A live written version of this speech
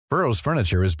Burrow's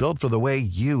furniture is built for the way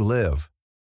you live.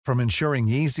 From ensuring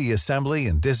easy assembly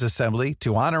and disassembly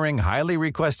to honoring highly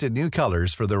requested new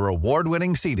colors for their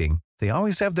award-winning seating, they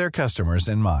always have their customers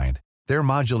in mind. Their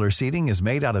modular seating is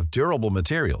made out of durable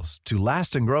materials to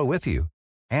last and grow with you.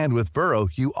 And with Burrow,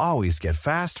 you always get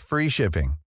fast, free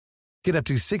shipping. Get up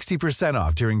to 60%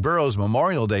 off during Burrow's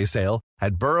Memorial Day sale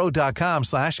at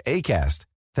burrow.com/ACAST.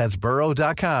 That's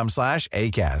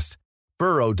burrow.com/ACAST.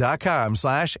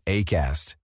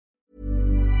 burrow.com/ACAST.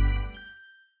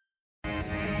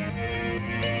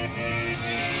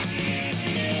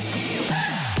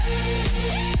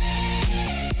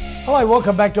 Hello,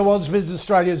 welcome back to Oz Business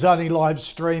Australia's only live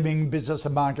streaming business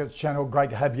and markets channel. Great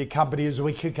to have your company as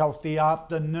we kick off the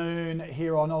afternoon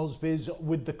here on AusBiz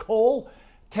with the call.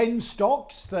 10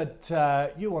 stocks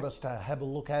that you want us to have a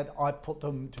look at. I put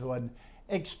them to an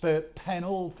expert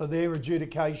panel for their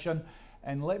adjudication.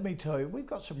 And let me tell you, we've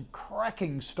got some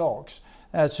cracking stocks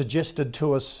suggested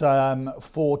to us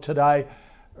for today.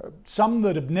 Some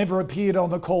that have never appeared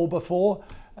on the call before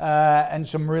and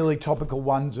some really topical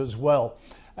ones as well.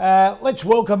 Let's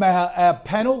welcome our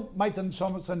panel. Mathan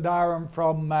Somasundaram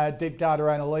from Deep Data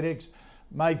Analytics.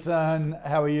 Mathan,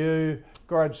 how are you?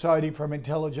 Gaurav Sodhi from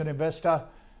Intelligent Investor.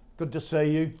 Good to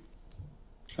see you.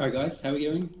 Hi guys, how are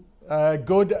you doing?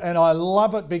 Good, and I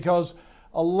love it because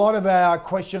a lot of our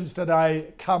questions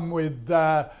today come with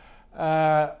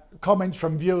comments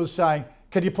from viewers saying,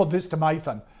 can you put this to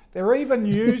Mathan? They're even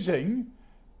using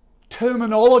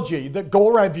terminology that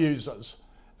Gaurav uses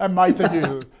and Mathan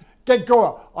uses. Get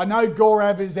Gaurav. I know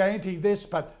Gaurav is anti this,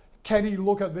 but can he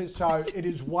look at this? So it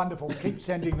is wonderful. Keep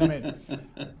sending them in.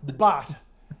 But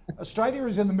Australia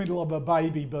is in the middle of a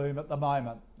baby boom at the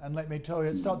moment. And let me tell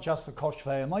you, it's not just the Koch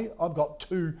family. I've got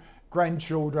 2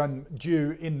 grandchildren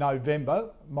due in November,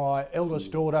 my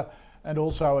eldest daughter and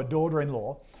also a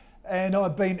daughter-in-law. And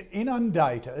I've been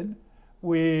inundated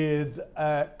with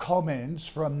comments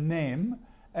from them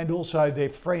and also their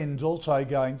friends also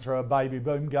going through a baby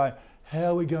boom going,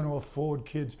 how are we going to afford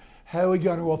kids? How are we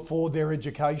going to afford their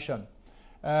education?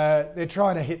 They're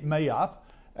trying to hit me up.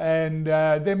 And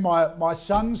then my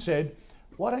son said,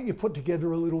 why don't you put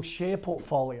together a little share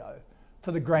portfolio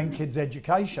for the grandkids'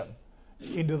 education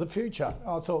into the future?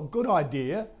 I thought, good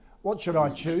idea. What should I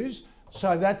choose?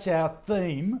 So that's our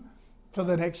theme for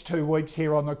the next 2 weeks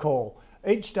here on the call.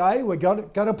 Each day we're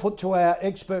going to put to our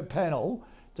expert panel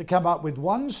to come up with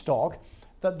one stock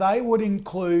that they would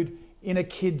include in a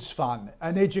kids fund,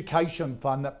 an education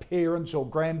fund that parents or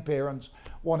grandparents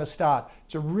want to start.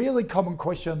 It's a really common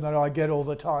question that I get all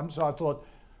the time. So I thought,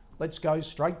 let's go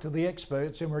straight to the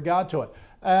experts in regard to it.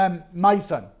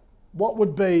 Mathan, what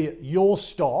would be your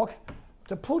stock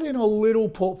to put in a little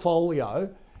portfolio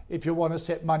if you want to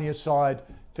set money aside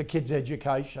for kids'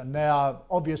 education? Now,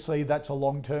 obviously that's a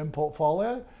long-term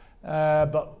portfolio,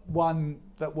 but one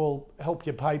that will help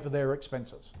you pay for their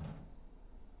expenses.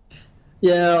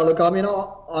 Yeah, look, I mean, I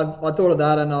thought of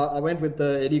that and I went with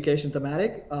the education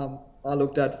thematic. I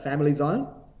looked at Family Zone.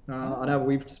 I know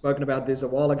we've spoken about this a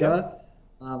while ago.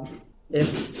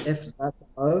 FZO,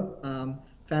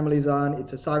 Family Zone,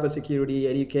 it's a cybersecurity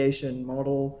education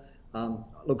model.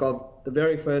 Look, the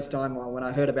very first time when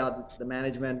I heard about the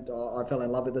management, I fell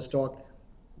in love with the stock.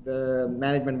 The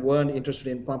management weren't interested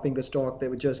in pumping the stock. They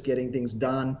were just getting things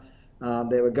done.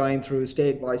 They were going through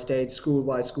state by state, school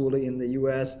by school in the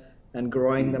US and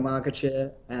growing the market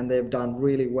share, and they've done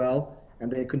really well, and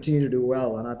they continue to do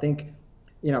well. And I think,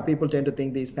 people tend to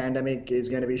think this pandemic is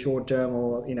going to be short term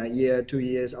or, a year, 2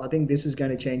 years. I think this is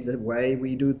going to change the way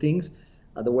we do things,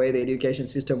 the way the education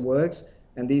system works,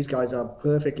 and these guys are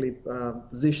perfectly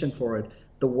positioned for it.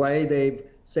 The way they've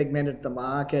segmented the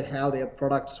market, how their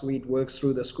product suite works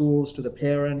through the schools to the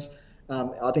parents,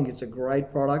 I think it's a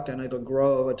great product and it'll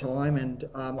grow over time. And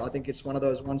I think it's one of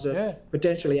those ones that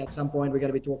potentially at some point we're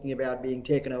going to be talking about being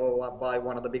taken over by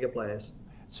one of the bigger players.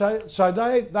 So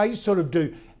they sort of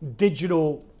do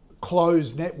digital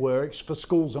closed networks for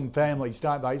schools and families,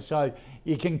 don't they? So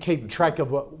you can keep track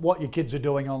of what your kids are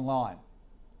doing online.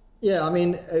 Yeah, I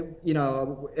mean,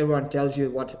 everyone tells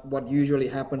you what usually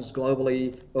happens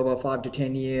globally over 5 to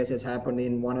 10 years has happened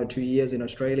in 1 or 2 years in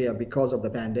Australia because of the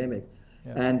pandemic.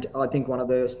 Yeah. And I think one of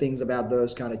those things about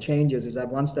those kind of changes is that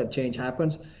once that change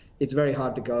happens, it's very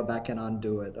hard to go back and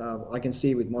undo it. I can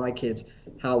see with my kids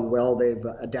how well they've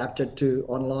adapted to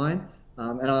online.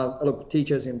 Look,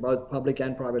 teachers in both public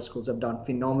and private schools have done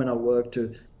phenomenal work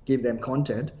to give them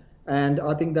content. And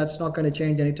I think that's not going to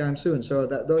change anytime soon. So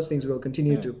those things will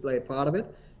continue to play a part of it.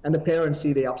 And the parents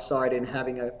see the upside in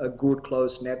having a good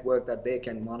closed network that they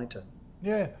can monitor.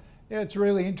 Yeah, it's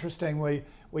really interesting.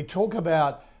 We talk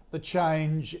about the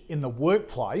change in the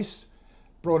workplace,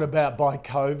 brought about by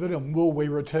COVID, and will we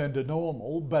return to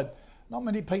normal? But not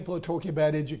many people are talking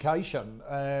about education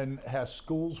and how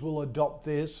schools will adopt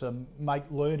this and make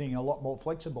learning a lot more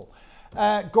flexible.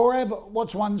 Gaurav,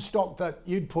 what's one stock that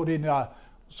you'd put in a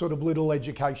sort of little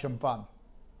education fund?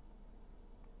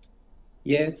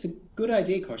 Yeah, it's a good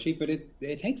idea, Koshi, but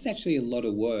it takes actually a lot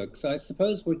of work. So I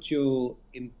suppose what you're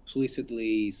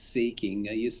implicitly seeking,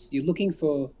 you're looking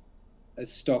for a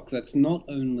stock that's not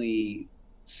only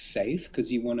safe,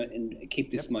 because you want to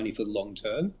keep this money for the long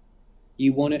term.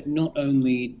 You want it not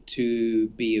only to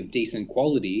be of decent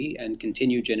quality and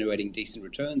continue generating decent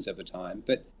returns over time,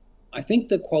 but I think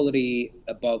the quality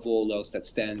above all else that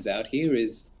stands out here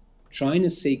is trying to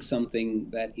seek something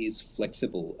that is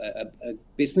flexible, a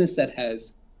business that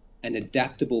has an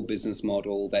adaptable business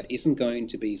model that isn't going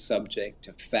to be subject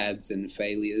to fads and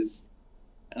failures.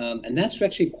 And that's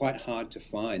actually quite hard to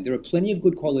find. There are plenty of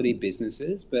good quality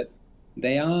businesses, but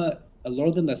a lot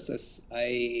of them are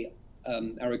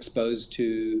exposed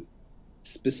to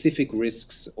specific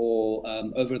risks or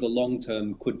over the long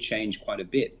term could change quite a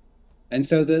bit. And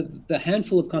so the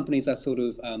handful of companies I sort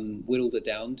of whittled it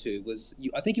down to was,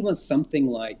 I think you want something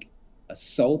like a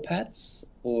Soul Patts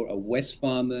or a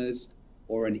Wesfarmers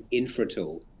or an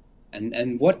Infratil.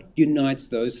 And what unites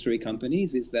those three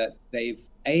companies is that they've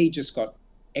just got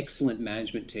excellent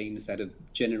management teams that have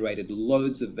generated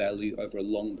loads of value over a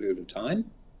long period of time,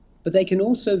 but they can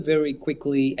also very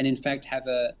quickly and in fact have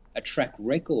a track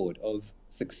record of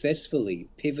successfully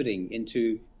pivoting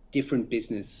into different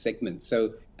business segments.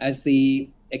 So as the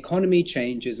economy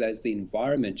changes, as the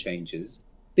environment changes,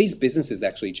 these businesses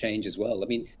actually change as well. I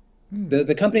mean,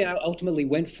 the company I ultimately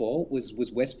went for was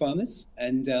Wesfarmers,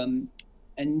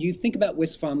 and you think about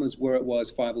Wesfarmers where it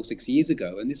was 5 or 6 years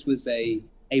ago, and this was a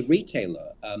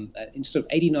retailer. And sort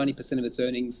of 80-90% of its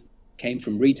earnings came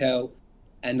from retail,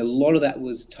 and a lot of that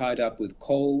was tied up with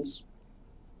Coles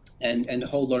and a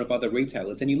whole lot of other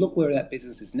retailers. And you look where that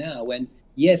business is now, and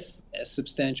yes, a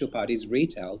substantial part is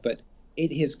retail, but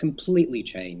it has completely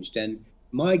changed. And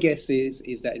my guess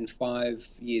is that in 5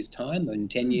 years' time, or in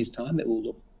 10 years' time, it will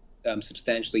look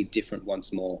substantially different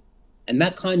once more. And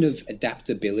that kind of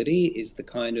adaptability is the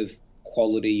kind of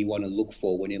quality you want to look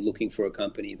for when you're looking for a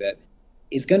company that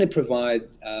is going to provide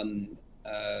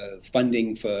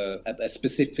funding for a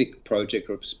specific project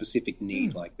or a specific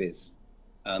need like this.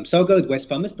 So I'll go with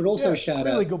Wesfarmers, but also a shout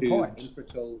out to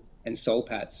Infratil and Soul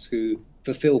Patts, who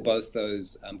fulfill both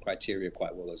those criteria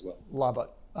quite well as well. Love it.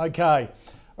 Okay.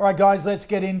 All right, guys, let's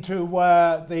get into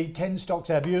the 10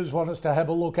 stocks our viewers want us to have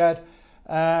a look at.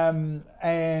 And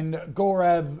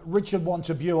Gaurav, Richard wants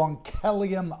a view on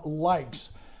Callium Lakes.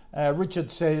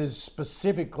 Richard says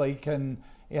specifically, can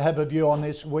you have a view on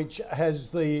this, which has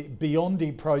the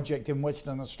Biondi project in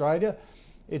Western Australia.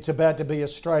 It's about to be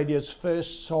Australia's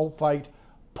first sulphate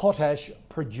potash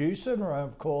producer. And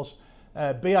of course,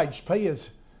 BHP has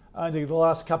only the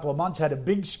last couple of months had a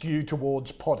big skew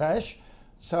towards potash.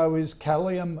 So is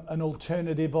Callium an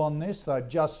alternative on this? They've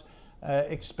just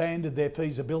expanded their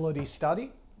feasibility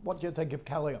study. What do you think of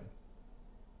Callium?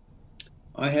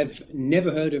 I have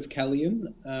never heard of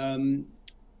Callium,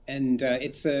 and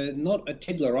it's not a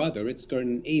tiddler either. It's got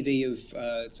an EV of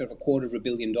sort of $250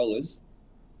 million,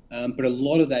 but a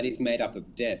lot of that is made up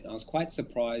of debt. I was quite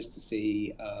surprised to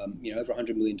see over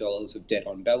 $100 million of debt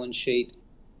on balance sheet.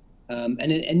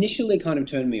 And it initially kind of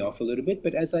turned me off a little bit,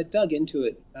 but as I dug into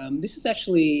it, this is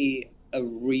actually a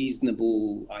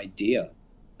reasonable idea.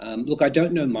 Look, I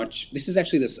don't know much. This is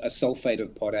actually a sulfate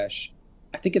of potash.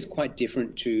 I think it's quite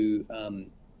different to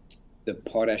the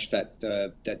potash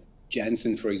that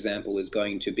Jansen, for example, is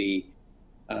going to be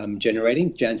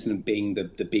generating. Jansen being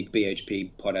the big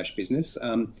BHP potash business.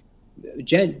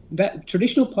 That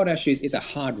traditional potash is a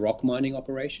hard rock mining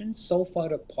operation.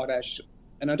 Sulfate of potash,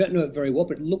 and I don't know it very well,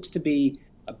 but it looks to be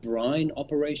a brine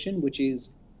operation, which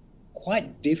is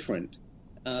quite different.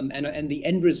 And the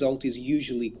end result is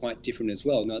usually quite different as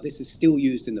well. Now, this is still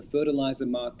used in the fertilizer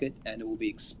market, and it will be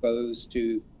exposed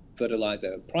to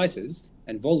fertilizer prices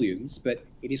and volumes, but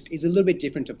it is a little bit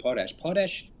different to potash.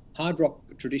 Potash, hard rock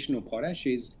traditional potash,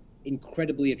 is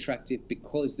incredibly attractive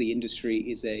because the industry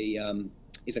is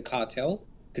a cartel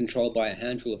controlled by a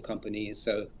handful of companies.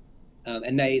 So,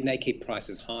 and they keep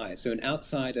prices high. So an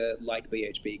outsider like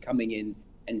BHP coming in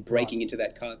and breaking into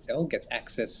that cartel gets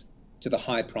access to the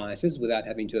high prices without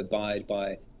having to abide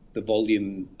by the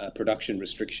volume production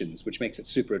restrictions, which makes it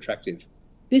super attractive.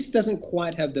 This doesn't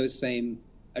quite have those same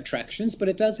attractions, but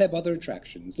it does have other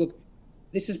attractions. Look,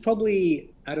 this is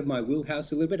probably out of my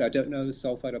wheelhouse a little bit. I don't know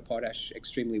sulfate of potash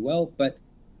extremely well, but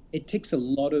it ticks a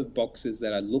lot of boxes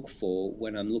that I look for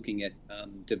when I'm looking at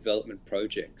development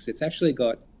projects. It's actually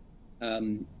got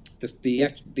The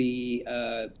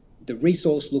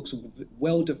resource looks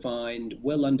well defined,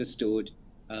 well understood.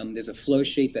 There's a flow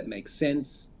sheet that makes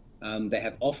sense. They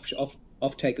have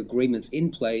offtake agreements in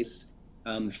place.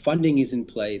 Funding is in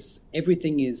place.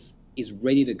 Everything is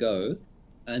ready to go,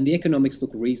 and the economics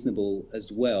look reasonable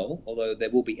as well. Although there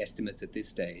will be estimates at this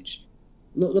stage.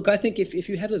 Look, I think if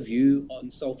you have a view on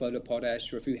sulfate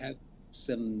potash, or if you have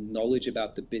some knowledge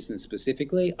about the business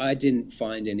specifically, I didn't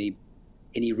find any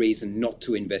reason not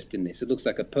to invest in this. It looks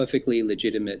like a perfectly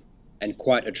legitimate and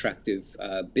quite attractive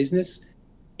business.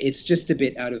 It's just a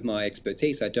bit out of my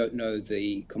expertise. I don't know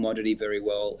the commodity very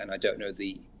well, and I don't know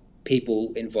the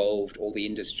people involved or the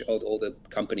industry or the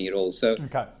company at all. So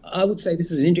okay. I would say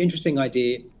this is an interesting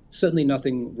idea. Certainly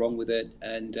nothing wrong with it.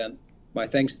 And my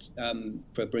thanks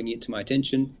for bringing it to my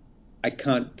attention. I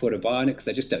can't put a buy on it because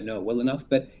I just don't know it well enough,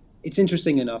 but it's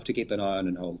interesting enough to keep an eye on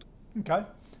and hold. Okay.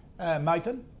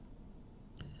 Nathan?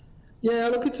 Yeah,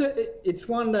 look, it's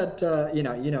one that, you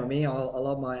know me, I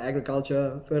love my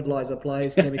agriculture, fertilizer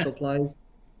plays, chemical plays,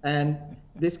 and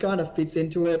this kind of fits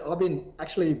into it. I've been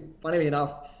actually, funnily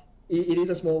enough, it is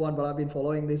a small one, but I've been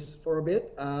following this for a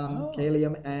bit.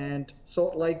 Kalium and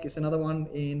Salt Lake is another one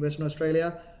in Western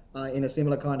Australia in a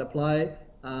similar kind of play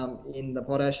in the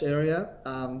potash area.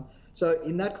 So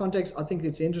in that context, I think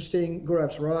it's interesting.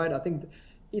 Gaurav's right. I think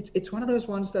it's one of those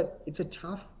ones that it's a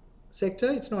tough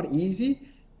sector. It's not easy.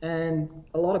 And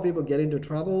a lot of people get into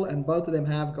trouble, and both of them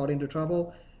have got into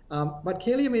trouble. But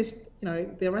Kalium is,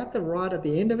 they're at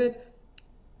the end of it.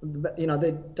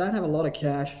 They don't have a lot of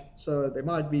cash, so they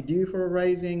might be due for a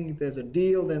raising. If there's a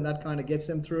deal, then that kind of gets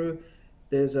them through.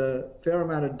 There's a fair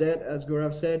amount of debt, as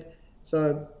Gaurav said.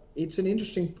 So it's an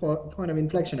interesting point of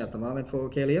inflection at the moment for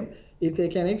Kalium. If they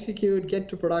can execute, get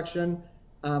to production,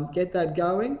 get that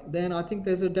going, then I think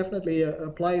there's definitely a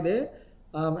play there.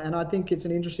 And I think it's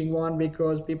an interesting one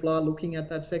because people are looking at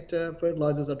that sector.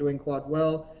 Fertilizers are doing quite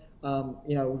well.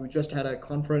 We just had a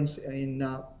conference in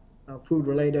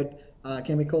food-related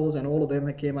chemicals, and all of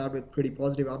them came out with pretty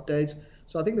positive updates.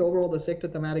 So I think the sector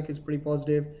thematic is pretty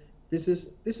positive. This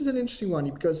is an interesting one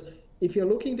because if you're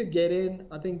looking to get in,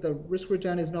 I think the risk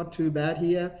return is not too bad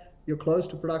here. You're close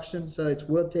to production, so it's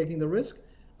worth taking the risk.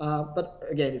 But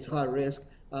again, it's high risk.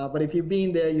 But if you've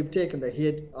been there, you've taken the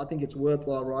hit, I think it's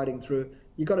worthwhile riding through.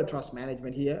 You've got to trust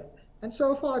management here. And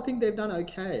so far, I think they've done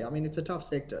okay. I mean, it's a tough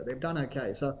sector. They've done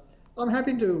okay. So I'm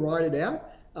happy to ride it out.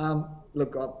 I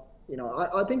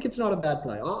think it's not a bad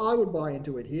play. I would buy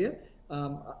into it here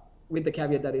with the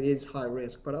caveat that it is high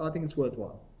risk, but I think it's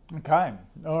worthwhile. Okay.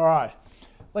 All right.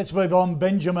 Let's move on.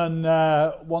 Benjamin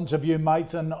wants a view,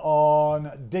 Nathan, on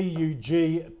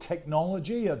DUG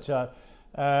Technology. It's a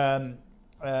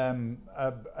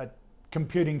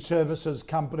computing services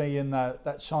company in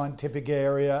that scientific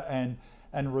area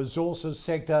and resources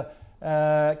sector.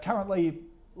 Currently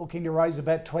looking to raise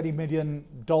about $20 million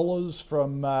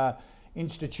from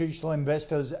institutional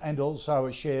investors and also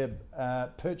a share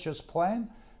purchase plan.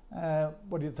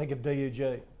 What do you think of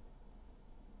DUG?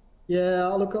 Yeah,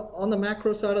 look, on the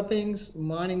macro side of things,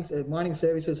 mining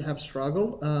services have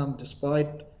struggled despite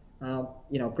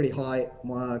pretty high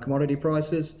commodity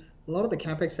prices. A lot of the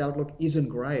capex outlook isn't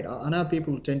great. I know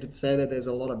people tend to say that there's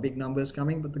a lot of big numbers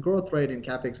coming, but the growth rate in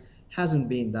capex hasn't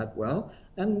been that well.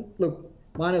 And look,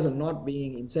 miners are not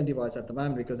being incentivized at the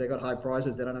moment because they got high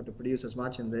prices. They don't have to produce as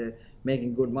much, and they're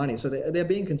making good money. So they're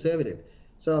being conservative.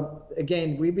 So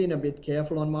again, we've been a bit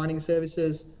careful on mining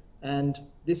services, and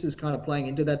this is kind of playing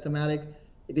into that thematic.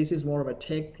 This is more of a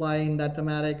tech play in that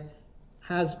thematic.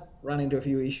 Has run into a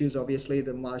few issues, obviously.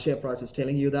 The share price is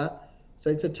telling you that. So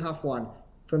it's a tough one.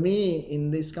 For me,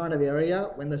 in this kind of area,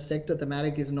 when the sector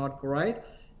thematic is not great,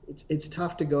 it's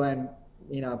tough to go and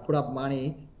put up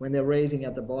money when they're raising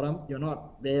at the bottom. You're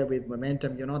not there with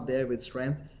momentum. You're not there with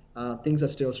strength. Things are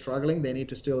still struggling. They need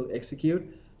to still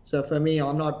execute. So for me,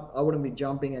 I wouldn't be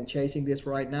jumping and chasing this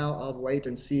right now. I'll wait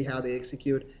and see how they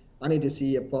execute. I need to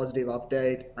see a positive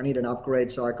update. I need an upgrade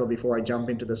cycle before I jump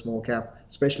into the small cap,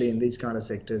 especially in these kind of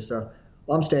sectors. So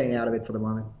I'm staying out of it for the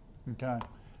moment. Okay.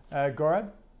 Gaurav?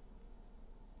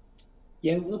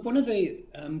 Yeah, look, one of the,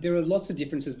 there are lots of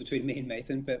differences between me and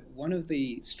Nathan, but one of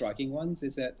the striking ones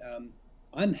is that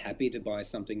I'm happy to buy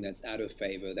something that's out of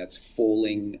favor, that's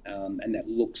falling, and that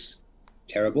looks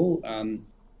terrible.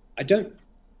 I don't,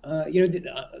 I hear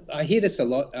this a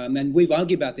lot, and we've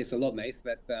argued about this a lot, Nath,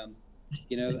 that,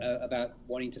 about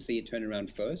wanting to see it turn around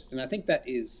first. And I think that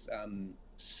is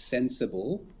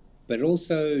sensible, but it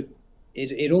also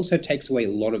takes away a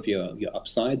lot of your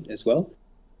upside as well.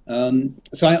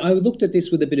 So I looked at this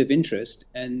with a bit of interest,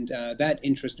 and that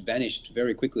interest vanished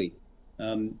very quickly.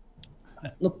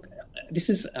 Look, this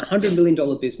is $100 million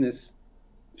business.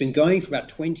 It's been going for about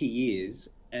 20 years,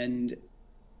 and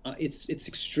it's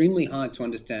extremely hard to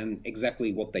understand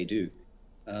exactly what they do.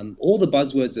 All the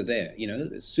buzzwords are there,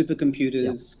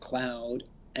 supercomputers, cloud,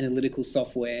 analytical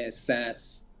software,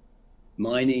 SaaS,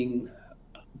 mining.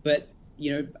 But,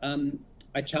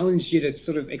 I challenge you to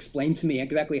sort of explain to me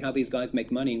exactly how these guys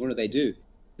make money and what do they do.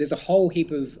 There's a whole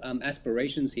heap of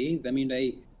aspirations here. I mean,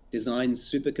 they design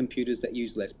supercomputers that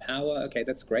use less power. Okay,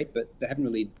 that's great, but they haven't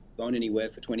really gone anywhere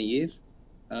for 20 years.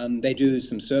 They do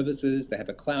some services. They have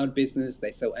a cloud business.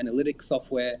 They sell analytics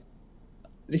software.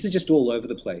 This is just all over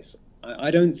the place.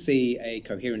 I don't see a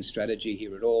coherent strategy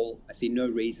here at all. I see no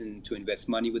reason to invest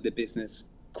money with the business.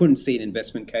 Couldn't see an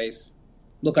investment case.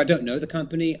 Look, I don't know the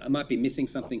company. I might be missing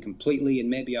something completely, and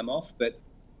maybe I'm off. But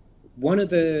one of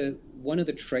the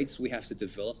traits we have to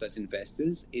develop as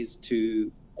investors is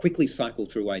to quickly cycle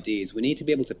through ideas. We need to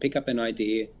be able to pick up an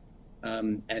idea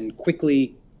and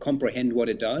quickly comprehend what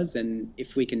it does. And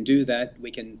if we can do that,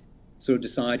 we can sort of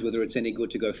decide whether it's any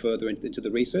good to go further into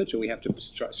the research, or we have to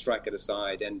strike it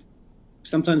aside. And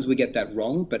sometimes we get that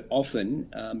wrong, but often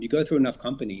you go through enough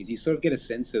companies, you sort of get a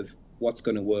sense of what's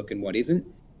going to work and what isn't.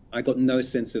 I got no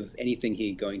sense of anything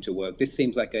here going to work. This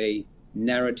seems like a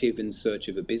narrative in search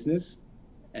of a business,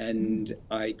 and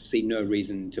I see no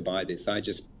reason to buy this. I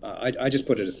just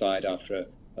put it aside after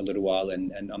a little while,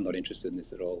 and I'm not interested in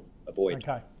this at all. Avoid.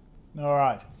 Okay. All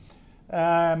right.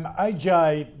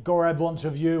 AJ, Gaurav wants a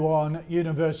view on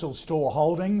Universal Store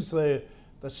Holdings, the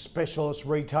specialist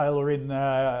retailer in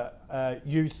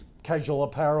youth casual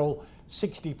apparel,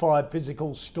 65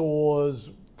 physical stores,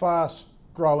 fast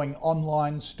growing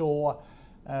online store.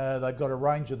 They've got a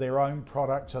range of their own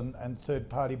products and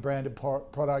third-party branded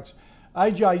products.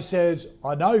 AJ says,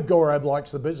 I know Gaurav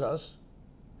likes the business.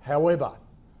 However,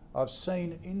 I've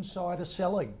seen insider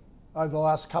selling over the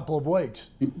last couple of weeks.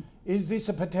 Is this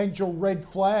a potential red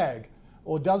flag,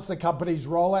 or does the company's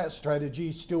rollout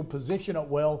strategy still position it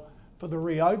well for the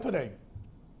reopening?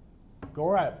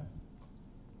 Gaurav.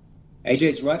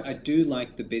 AJ's right. I do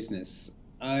like the business.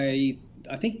 I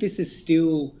think this is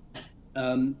still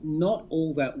not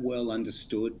all that well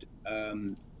understood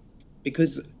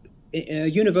because a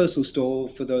Universal Store,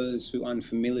 for those who aren't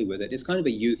familiar with it, is kind of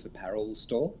a youth apparel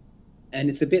store. And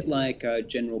it's a bit like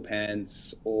General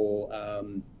Pants or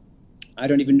I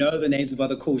don't even know the names of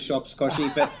other cool shops, Koshi,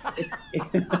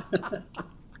 but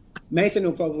Nathan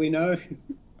will probably know.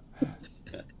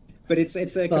 But it's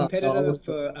a competitor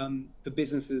for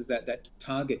businesses that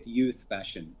target youth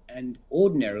fashion. And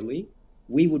ordinarily,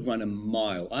 we would run a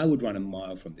mile. I would run a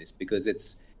mile from this because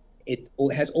it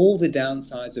has all the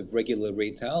downsides of regular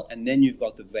retail, and then you've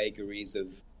got the vagaries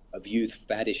of youth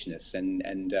faddishness, and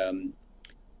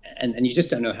you just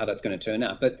don't know how that's going to turn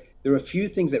out. But there are a few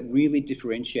things that really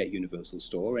differentiate Universal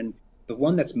Store, and the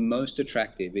one that's most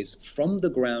attractive is from the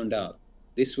ground up,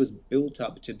 this was built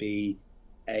up to be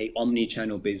a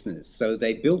omni-channel business. So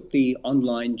they built the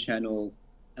online channel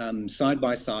side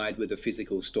by side with the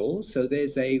physical stores. So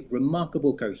there's a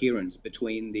remarkable coherence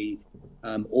between the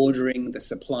ordering, the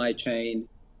supply chain,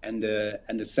 and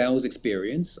the sales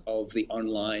experience of the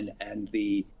online and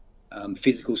the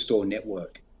physical store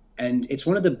network. And it's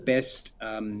one of the best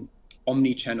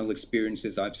omni-channel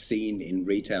experiences I've seen in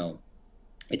retail.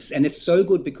 It's so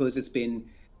good because it's been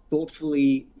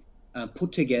thoughtfully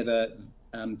put together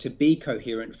to be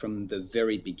coherent from the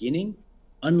very beginning,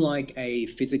 unlike a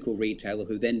physical retailer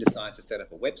who then decides to set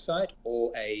up a website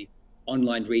or a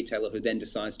online retailer who then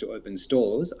decides to open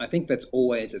stores. I think that's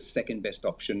always a second best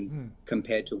option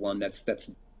compared to one that's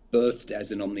birthed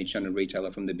as an omni-channel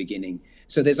retailer from the beginning.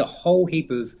 So there's a whole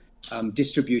heap of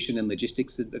distribution and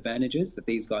logistics advantages that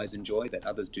these guys enjoy that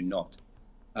others do not.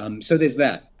 So there's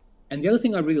that. And the other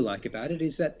thing I really like about it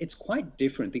is that it's quite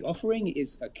different. The offering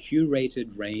is a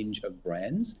curated range of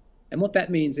brands. And what that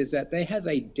means is that they have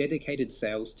a dedicated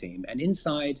sales team. And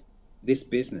inside this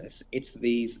business, it's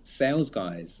these sales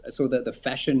guys, so that the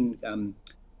fashion,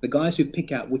 the guys who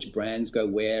pick out which brands go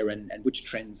where and which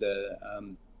trends are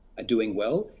doing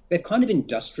well. They've kind of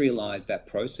industrialized that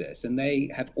process, and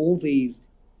they have all these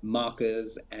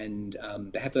markers, and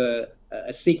they have a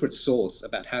secret sauce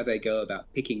about how they go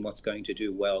about picking what's going to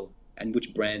do well and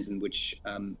which brands and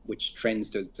which trends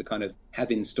to kind of have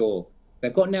in store.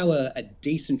 They've got now a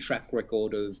decent track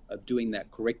record of doing that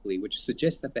correctly, which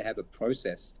suggests that they have a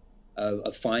process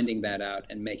of finding that out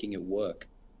and making it work.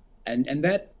 And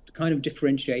that kind of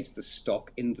differentiates the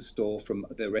stock in the store from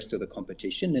the rest of the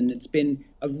competition. And it's been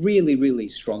a really, really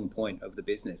strong point of the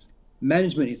business.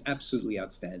 Management is absolutely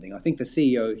outstanding. I think the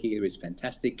CEO here is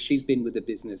fantastic. She's been with the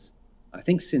business, I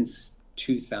think, since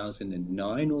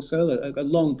 2009 or so, a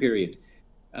long period.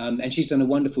 And she's done a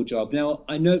wonderful job. Now,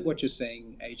 I note what you're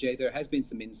saying, AJ. There has been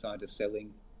some insider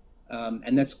selling,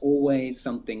 and that's always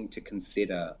something to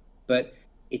consider. But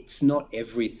it's not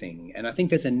everything. And I think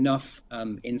there's enough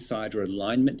insider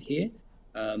alignment here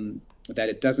that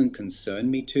it doesn't concern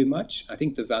me too much. I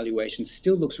think the valuation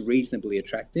still looks reasonably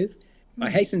attractive. I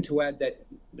hasten to add that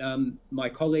my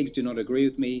colleagues do not agree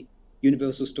with me.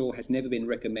 Universal Store has never been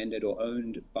recommended or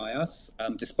owned by us,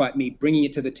 despite me bringing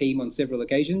it to the team on several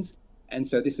occasions. And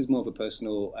so this is more of a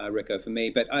personal reco for me,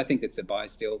 but I think it's a buy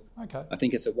still. Okay. I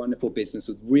think it's a wonderful business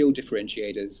with real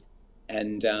differentiators.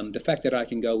 And the fact that I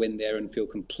can go in there and feel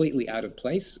completely out of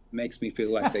place makes me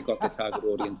feel like they got the target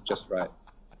audience just right.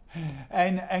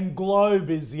 And Globe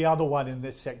is the other one in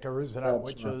this sector, isn't it? That's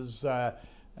Which right. is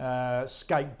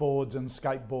skateboards and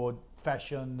skateboard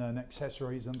fashion and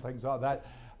accessories and things like that.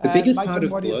 The biggest Nathan, part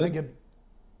of what do you Globe- think of?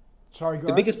 Sorry,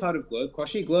 The biggest part of Globe,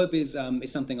 Koshi, Globe is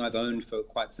something I've owned for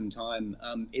quite some time.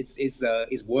 It's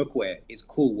workwear, is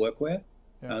cool workwear.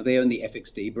 Yeah. They own the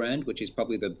FXD brand, which is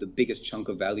probably the biggest chunk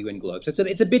of value in Globe. So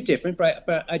it's a bit different,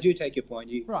 but I do take your point.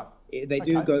 Right. They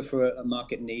do Okay. go for a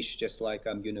market niche, just like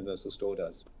Universal Store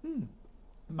does.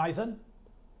 Nathan?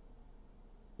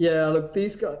 Yeah, look,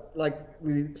 these guys, like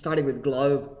starting with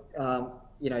Globe,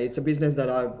 it's a business that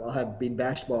I have been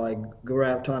bashed by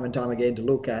Gaurav time and time again to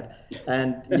look at,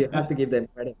 and you have to give them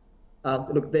credit.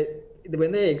 Look,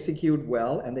 when they execute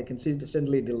well and they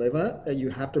consistently deliver, you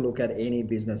have to look at any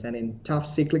business. And in tough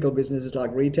cyclical businesses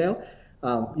like retail,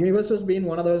 Universal has been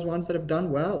one of those ones that have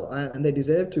done well, and they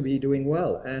deserve to be doing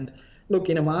well. And look,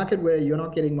 in a market where you're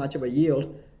not getting much of a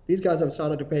yield, these guys have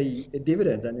started to pay a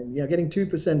dividend, and getting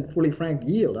 2% fully franked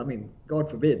yield. I mean, God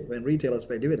forbid when retailers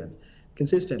pay dividends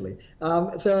consistently.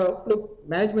 So look,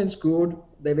 management's good.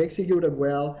 They've executed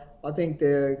well. I think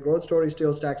their growth story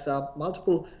still stacks up.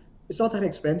 Multiple. It's not that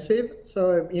expensive,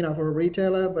 so for a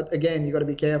retailer. But again, you got to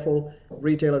be careful.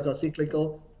 Retailers are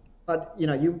cyclical, but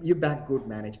you back good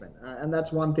management, and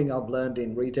that's one thing I've learned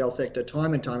in retail sector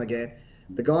time and time again.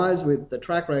 The guys with the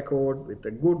track record, with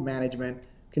the good management,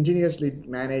 continuously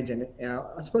manage and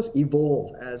I suppose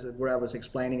evolve, as where I was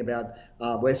explaining about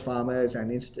Wesfarmers and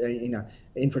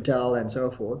Infratel and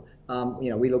so forth.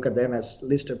 We look at them as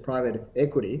listed private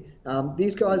equity.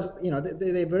 These guys,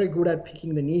 they're very good at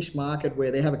picking the niche market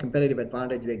where they have a competitive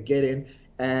advantage. They get in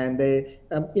and they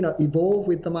evolve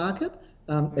with the market.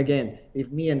 Again,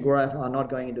 if me and Gaurav are not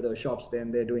going into those shops,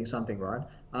 then they're doing something right.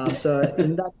 So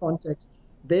in that context,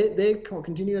 they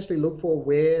continuously look for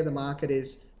where the market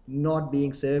is not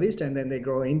being serviced, and then they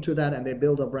grow into that and they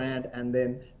build a brand, and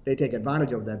then they take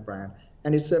advantage of that brand.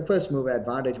 And it's a first mover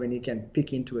advantage when you can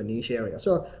pick into a niche area.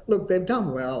 So look, they've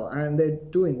done well and they're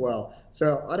doing well.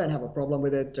 So I don't have a problem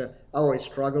with it. I always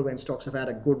struggle when stocks have had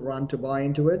a good run to buy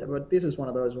into it, but this is one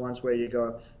of those ones where you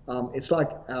go, it's like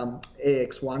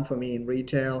AX1 for me in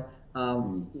retail,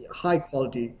 high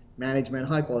quality management,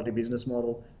 high quality business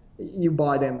model. You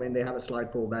buy them when they have a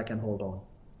slight pullback and hold on.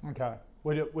 Okay.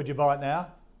 Would you buy it now?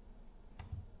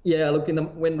 Yeah, look,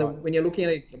 when you're looking at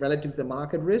it relative to the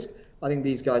market risk, I think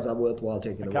these guys are worthwhile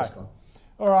taking the risk on.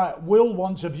 All right. Will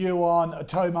wants a view on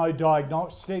Atomo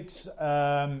Diagnostics,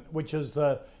 which is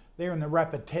they're in the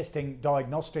rapid testing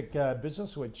diagnostic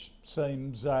business, which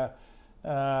seems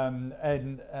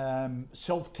and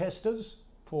self-testers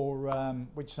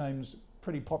which seems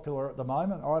pretty popular at the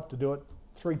moment. I have to do it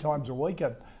 3 times a week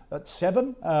at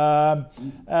 7. Now,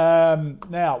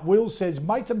 Will says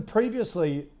Mathan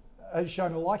previously has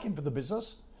shown a liking for the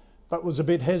business, but was a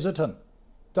bit hesitant.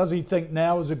 Does he think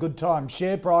now is a good time?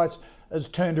 Share price has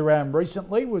turned around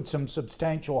recently with some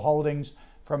substantial holdings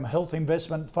from health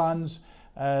investment funds.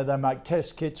 They make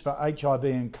test kits for HIV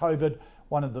and COVID,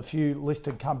 one of the few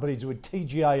listed companies with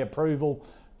TGA approval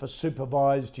for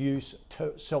supervised use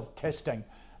self-testing.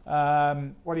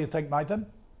 What do you think, Mathan?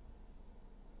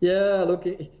 Yeah, look,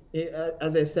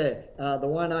 as they say, the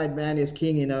one-eyed man is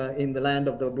king in the land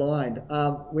of the blind.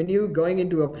 When you're going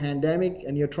into a pandemic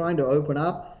and you're trying to open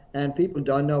up and people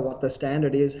don't know what the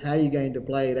standard is, how you're going to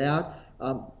play it out,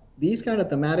 these kind of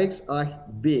thematics are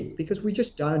big because we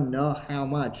just don't know how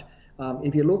much.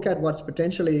 If you look at what's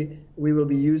potentially we will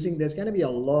be using, there's going to be a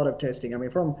lot of testing. I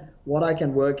mean, from what I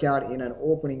can work out in an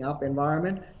opening up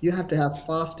environment, you have to have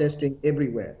fast testing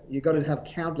everywhere. You've got to have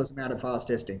countless amount of fast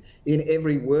testing in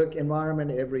every work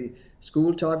environment, every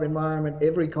school type environment,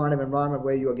 every kind of environment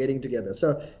where you are getting together.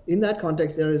 So in that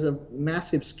context, there is a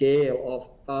massive scale of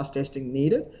fast testing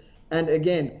needed. And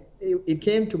again, it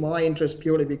came to my interest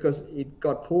purely because it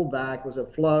got pulled back, was a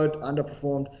float,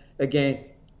 underperformed. Again,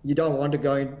 you don't want to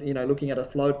go in, looking at a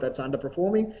float that's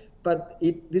underperforming, but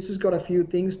this has got a few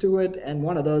things to it, and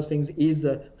one of those things is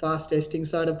the fast testing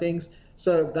side of things.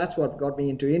 So that's what got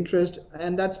me into interest,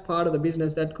 and that's part of the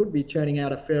business that could be churning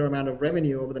out a fair amount of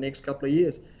revenue over the next couple of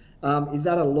years. Is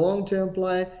that a long-term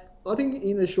play? I think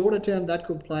in the shorter term that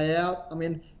could play out. I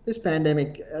mean, this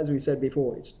pandemic, as we said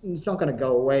before, it's not going to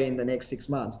go away in the next 6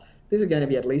 months. This is going to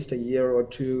be at least a year or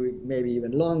two, maybe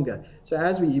even longer. So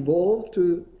as we evolve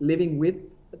to living with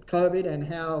COVID and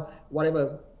how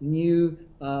whatever new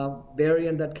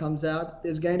variant that comes out,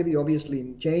 there's going to be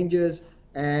obviously changes,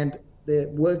 and the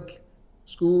work,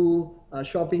 school,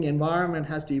 shopping environment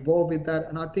has to evolve with that.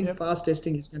 And I think fast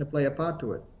testing is going to play a part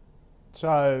to it.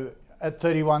 So at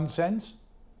 31 cents?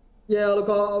 Yeah,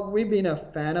 look, we've been a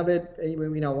fan of it.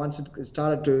 Once it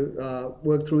started to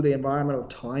work through the environment of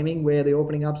timing, where the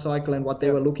opening up cycle and what they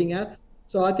were looking at.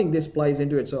 So I think this plays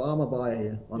into it. So I'm a buyer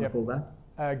here on the pullback.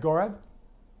 Gaurav?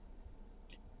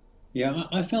 Yeah,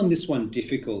 I found this one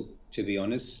difficult, to be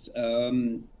honest.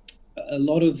 A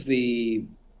lot of the,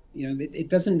 it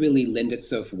doesn't really lend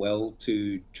itself well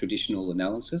to traditional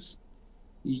analysis.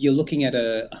 You're looking at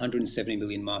a 170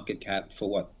 million market cap for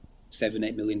what,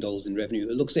 $7-8 million in revenue.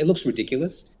 It looks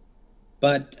ridiculous,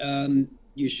 but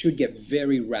you should get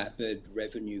very rapid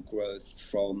revenue growth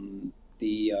from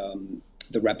the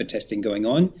rapid testing going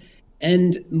on.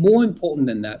 And more important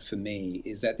than that for me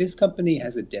is that this company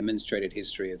has a demonstrated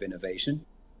history of innovation.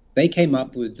 They came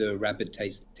up with the rapid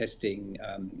testing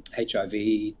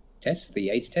HIV test,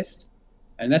 the AIDS test,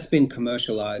 and that's been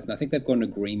commercialized. And I think they've got an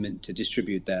agreement to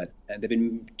distribute that, and they've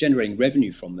been generating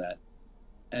revenue from that.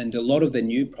 And a lot of the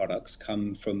new products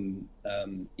come from,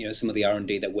 some of the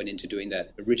R&D that went into doing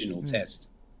that original test.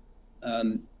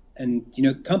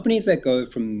 And companies that go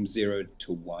from 0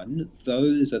 to 1,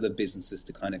 those are the businesses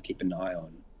to kind of keep an eye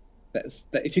on. That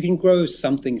if you can grow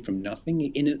something from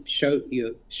nothing, show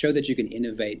that you can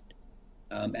innovate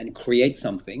and create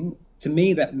something. To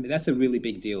me, that's a really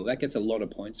big deal. That gets a lot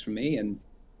of points from me, and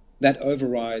that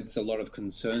overrides a lot of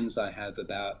concerns I have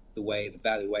about the way the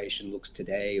valuation looks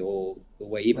today, or the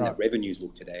way even the revenues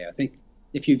look today. I think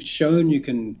if you've shown you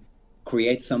can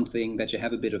create something, that you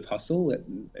have a bit of hustle, it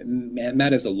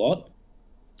matters a lot.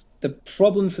 The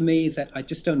problem for me is that I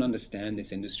just don't understand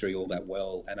this industry all that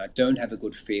well, and I don't have a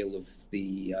good feel of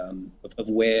the of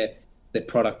where the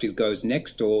product goes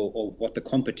next, or what the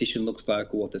competition looks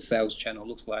like, or what the sales channel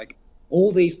looks like.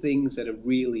 All these things that are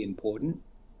really important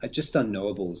are just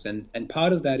unknowables, and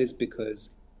part of that is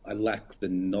because I lack the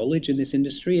knowledge in this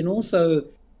industry, and also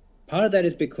part of that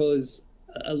is because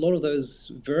a lot of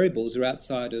those variables are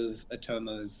outside of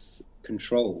Atomo's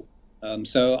control.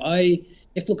 So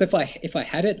if I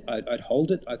had it, I'd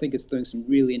hold it. I think it's doing some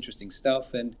really interesting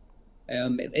stuff, and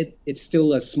it's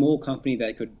still a small company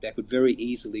that could very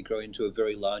easily grow into a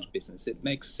very large business. It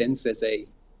makes sense as a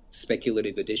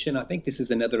speculative addition. I think this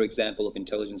is another example of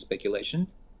intelligent speculation,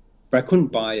 but I couldn't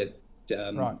buy it.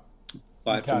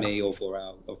 Buy it for me or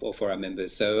for our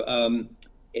members. So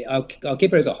I'll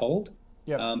keep it as a hold.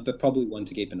 But probably one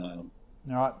to keep an eye on.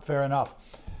 All right, fair enough.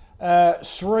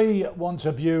 Sri wants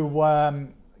a view,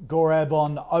 Gaurav,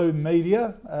 on O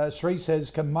Media. Sri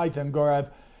says, can Mathan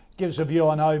Gaurav gives a view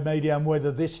on O Media and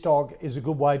whether this stock is a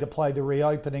good way to play the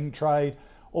reopening trade,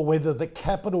 or whether the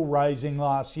capital raising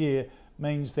last year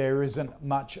means there isn't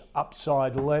much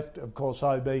upside left. Of course,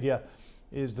 O Media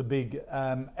is the big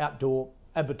outdoor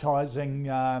advertising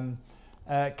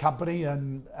company,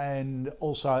 and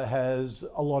also has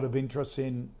a lot of interest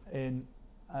in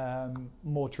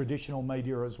more traditional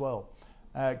media as well.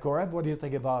 Gaurav, what do you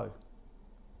think of O?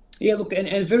 Yeah, look, and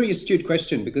a very astute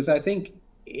question, because I think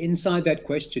inside that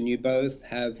question you both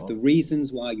have the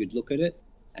reasons why you'd look at it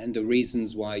and the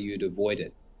reasons why you'd avoid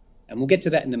it. And we'll get to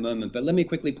that in a moment, but let me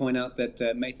quickly point out that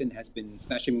Mathan has been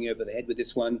smashing me over the head with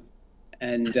this one,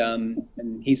 and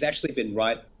he's actually been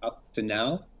right up to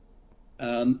now.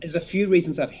 There's a few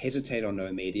reasons I've hesitated on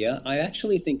O Media. I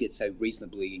actually think it's a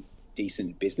reasonably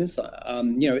decent business.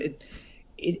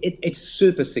 It's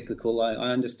super cyclical. I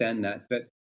understand that, but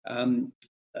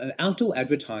outdoor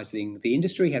advertising, the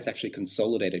industry has actually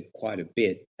consolidated quite a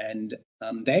bit, and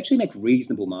they actually make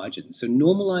reasonable margins. So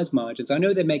normalized margins. I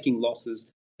know they're making losses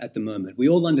at the moment. We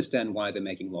all understand why they're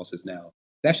making losses now.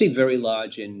 They're actually very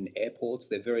large in airports.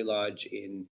 They're very large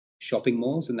in shopping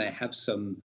malls, and they have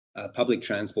some public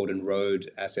transport and road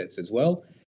assets as well.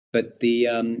 But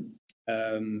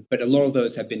but a lot of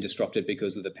those have been disrupted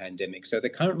because of the pandemic. So their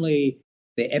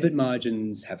EBIT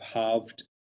margins have halved,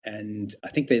 and I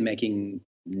think they're making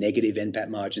negative NPAT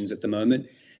margins at the moment.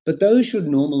 But those should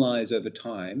normalize over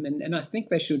time, and I think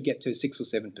they should get to 6 or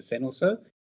 7% or so.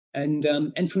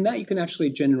 And from that, you can actually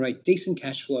generate decent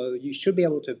cash flow. You should be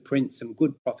able to print some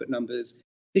good profit numbers.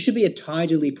 This should be a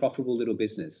tidily profitable little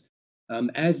business.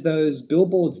 As those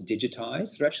billboards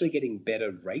digitize, they're actually getting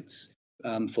better rates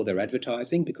for their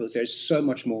advertising because there's so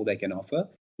much more they can offer.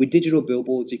 With digital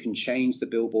billboards, you can change the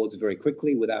billboards very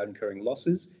quickly without incurring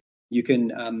losses. You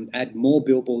can add more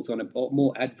billboards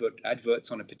more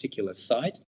adverts on a particular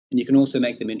site, and you can also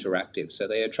make them interactive. So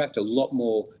they attract a lot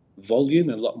more volume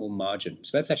and a lot more margin.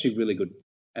 So that's actually really good.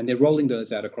 And they're rolling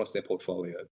those out across their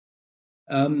portfolio.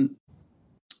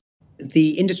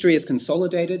 The industry is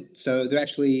consolidated, so they're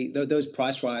actually those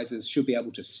price rises should be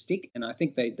able to stick, and I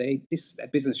think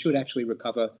that business should actually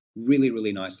recover really,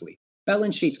 really nicely.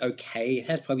 Balance sheet's okay; it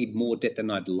has probably more debt than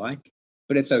I'd like,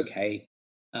 but it's okay.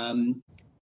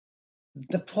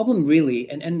 The problem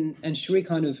really, and Sheree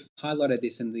kind of highlighted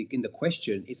this in the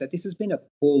question, is that this has been a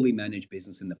poorly managed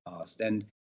business in the past, and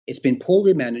it's been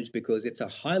poorly managed because it's a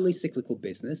highly cyclical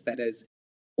business that has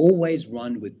always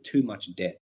run with too much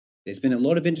debt. There's been a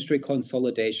lot of industry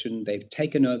consolidation. They've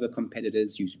taken over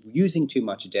competitors using too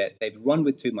much debt. They've run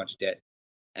with too much debt.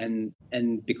 And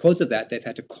because of that, they've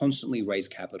had to constantly raise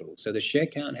capital. So the share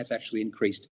count has actually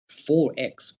increased 4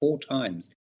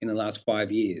 times in the last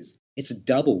 5 years. It's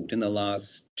doubled in the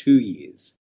last 2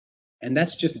 years. And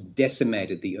that's just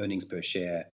decimated the earnings per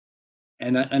share.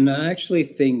 And I actually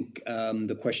think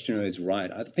the questioner is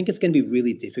right. I think it's going to be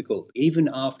really difficult, even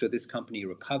after this company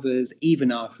recovers,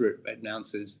 even after it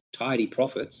announces tidy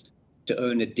profits, to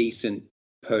earn a decent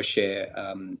per share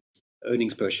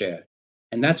earnings per share.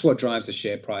 And that's what drives the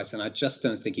share price. And I just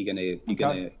don't think you're going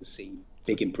to see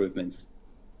big improvements.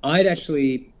 I'd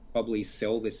actually probably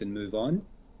sell this and move on.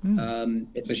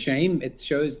 It's a shame. It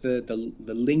shows the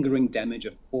lingering damage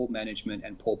of poor management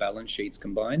and poor balance sheets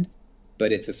combined.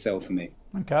 But it's a sell for me.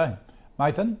 Okay.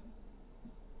 Nathan?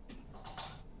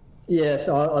 Yes,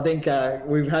 I think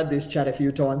we've had this chat a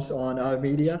few times on our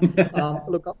media.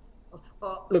 Look,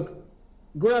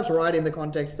 Gaurav's right in the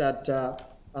context that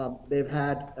they've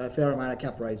had a fair amount of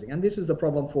cap raising. And this is the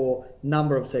problem for a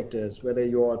number of sectors, whether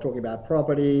you're talking about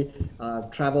property,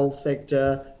 travel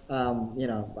sector,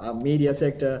 media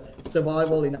sector.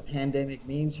 Survival in a pandemic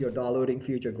means you're diluting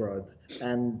future growth.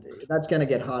 And that's going to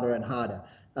get harder and harder.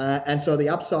 And so the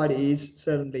upside is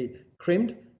certainly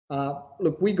crimped.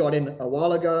 Look, we got in a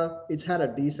while ago. It's had a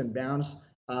decent bounce.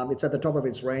 It's at the top of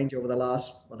its range over the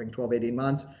last, 12, 18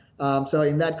 months. So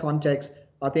in that context,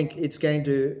 I think it's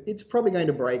probably going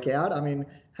to break out. I mean,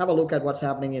 have a look at what's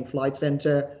happening in Flight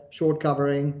Centre, short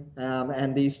covering,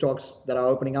 and these stocks that are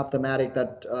opening up thematic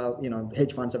that,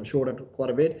 hedge funds have shorted quite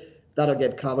a bit. That'll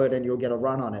get covered and you'll get a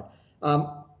run on it.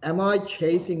 Am I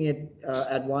chasing it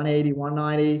at 180,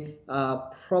 190?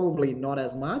 Probably not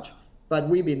as much, but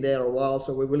we've been there a while,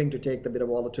 so we're willing to take the bit of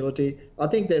volatility. I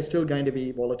think there's still going to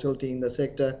be volatility in the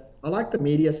sector. I like the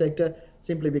media sector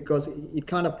simply because it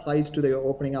kind of plays to the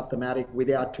opening up thematic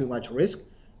without too much risk,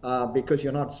 because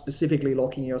you're not specifically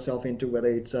locking yourself into whether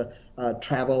it's a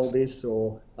travel this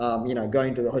or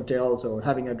going to the hotels or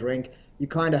having a drink. You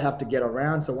kind of have to get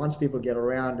around. So once people get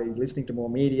around, they're listening to more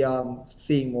media,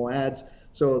 seeing more ads.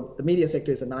 So the media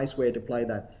sector is a nice way to play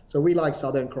that. So we like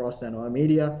Southern Cross and our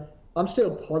media. I'm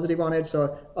still positive on it,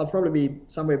 so I'll probably be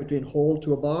somewhere between hold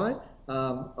to a buy.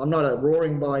 I'm not a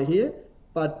roaring buy here,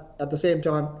 but at the same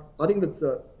time, I think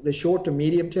that the short to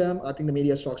medium term, I think the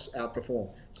media stocks outperform.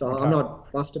 So I'm not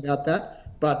fussed about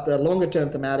that. But the longer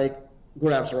term thematic,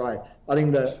 Gaurav's right. I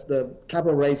think the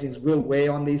capital raisings will weigh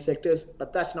on these sectors,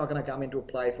 but that's not going to come into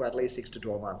play for at least 6 to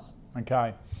 12 months.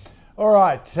 Okay. All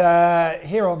right,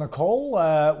 here on the call,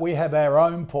 we have our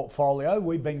own portfolio.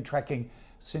 We've been tracking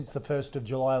since the 1st of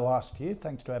July last year,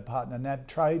 thanks to our partner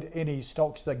NabTrade. Any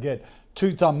stocks that get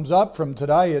 2 thumbs up from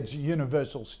today, it's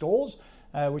Universal Stores,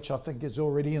 which I think is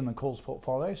already in the calls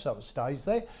portfolio, so it stays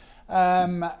there.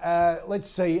 Let's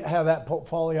see how that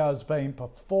portfolio has been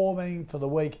performing for the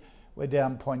week. We're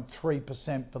down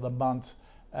 0.3% for the month,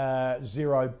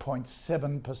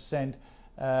 0.7%.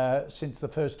 Since the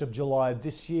 1st of July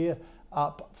this year,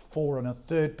 up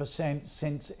 4.33%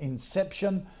 since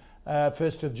inception.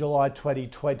 1st of July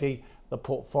 2020, the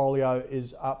portfolio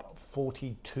is up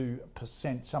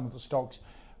 42%. Some of the stocks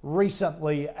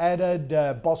recently added,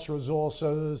 Boss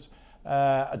Resources,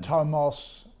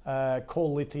 Atomos, Core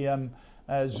Lithium,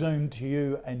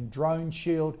 Zoom2U and Drone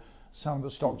Shield. Some of the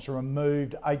stocks are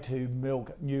removed, A2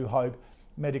 Milk, New Hope,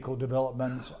 Medical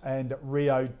Developments and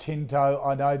Rio Tinto.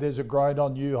 I know there's a grade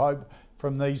on New Hope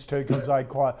from these two because they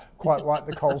quite like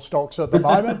the coal stocks at the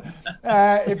moment.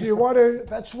 If you want to,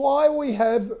 that's why we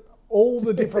have all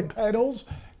the different panels,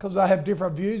 because they have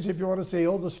different views. If you want to see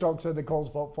all the stocks in the calls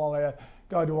portfolio,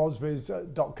 go to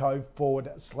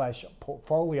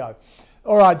ausbiz.co/portfolio.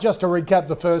 All right, just to recap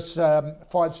the first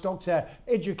 5 stocks, our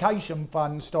education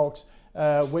fund stocks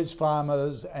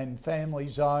Wesfarmers and Family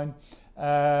Zone.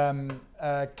 Callium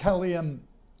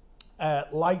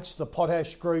Lakes, the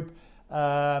Potash Group,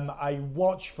 a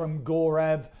watch from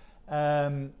Gaurav.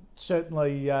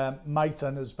 Certainly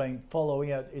Mathan has been following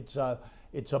it. It's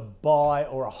a buy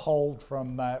or a hold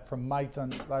from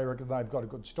Mathan. They reckon they've got a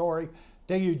good story.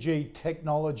 DUG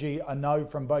Technology, a no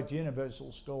from both.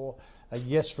 Universal Store, a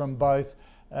yes from both.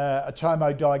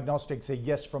 Atomo Diagnostics, a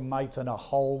yes from Mathan, a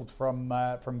hold from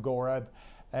Gaurav.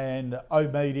 And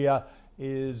O-Media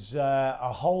is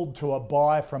a hold to a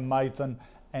buy from Mathan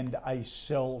and a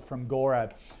sell from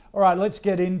Gaurav. All right, let's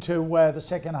get into the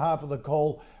second half of the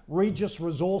call. Regis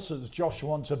Resources, Josh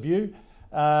wants a view.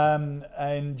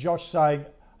 And Josh saying,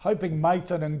 hoping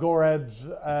Mathan and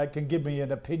Gaurav can give me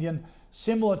an opinion.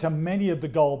 Similar to many of the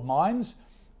gold mines,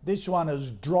 this one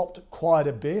has dropped quite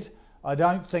a bit. I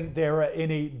don't think there are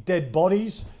any dead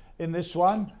bodies in this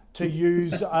one, to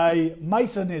use a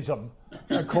Mathanism,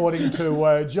 according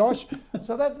to Josh.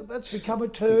 So that's become a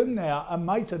term now, a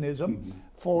Mathanism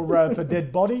for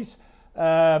dead bodies.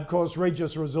 Of course,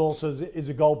 Regis Resources is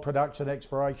a gold production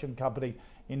exploration company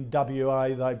in WA.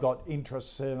 They've got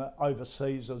interests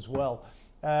overseas as well.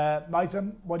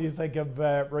 Mathan, what do you think of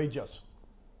Regis?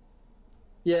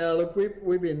 Yeah, look,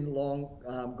 we've been long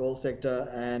gold sector,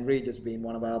 and Regis being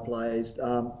one of our plays.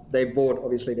 They bought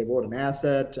an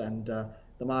asset, and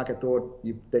the market thought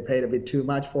they paid a bit too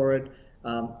much for it.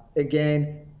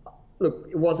 Again, look,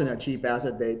 it wasn't a cheap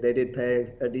asset. They did pay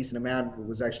a decent amount. It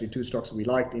was actually two stocks we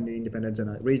liked in the Independence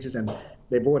and Regis, and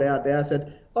they bought out the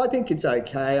asset. I think it's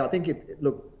okay. I think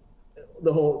the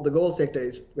gold sector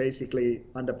is basically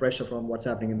under pressure from what's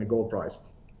happening in the gold price.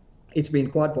 It's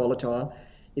been quite volatile.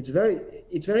 It's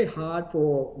very hard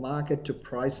for market to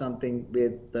price something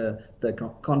with the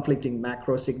conflicting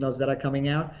macro signals that are coming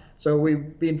out. So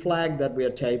we've been flagged that we are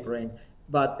tapering,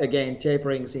 but again,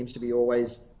 tapering seems to be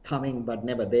always coming but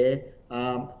never there.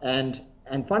 And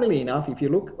funnily enough, if you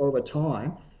look over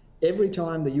time, every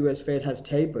time the US Fed has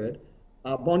tapered,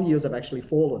 bond yields have actually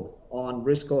fallen on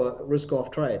risk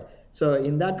off trade. So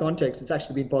in that context, it's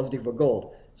actually been positive for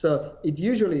gold. So it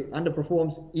usually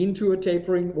underperforms into a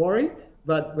tapering worry,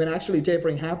 but when actually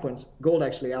tapering happens, gold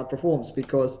actually outperforms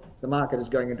because the market is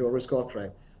going into a risk-off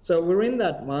trade. So we're in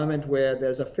that moment where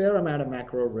there's a fair amount of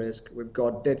macro risk. We've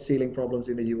got debt ceiling problems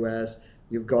in the US.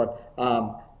 You've got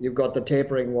the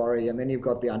tapering worry, and then you've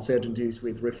got the uncertainties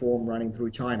with reform running through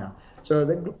China. So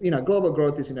global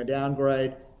growth is in a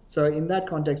downgrade. So in that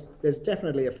context, there's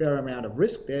definitely a fair amount of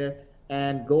risk there,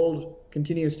 and gold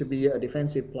continues to be a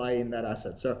defensive play in that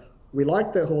asset. So we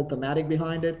like the whole thematic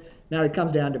behind it. Now it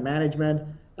comes down to management.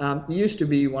 It used to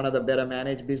be one of the better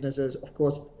managed businesses. Of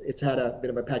course, it's had a bit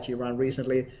of a patchy run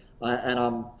recently, and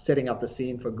I'm setting up the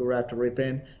scene for Gaurav to rip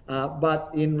in. But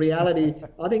in reality,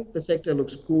 I think the sector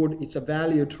looks good. It's a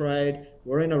value trade.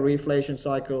 We're in a reflation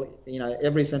cycle.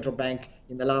 Every central bank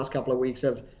in the last couple of weeks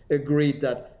have agreed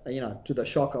that, to the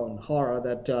shock and horror,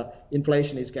 that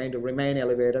inflation is going to remain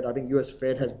elevated. I think US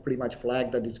Fed has pretty much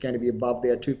flagged that it's going to be above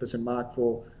their 2% mark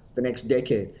for the next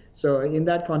decade. So in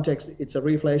that context, it's a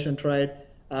reflation trade.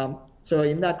 So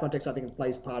in that context, I think it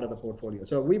plays part of the portfolio.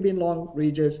 So we've been long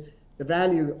Regis. The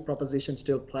value proposition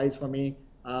still plays for me,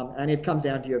 and it comes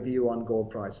down to your view on gold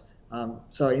price.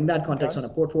 So in that context, on a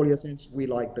portfolio sense, we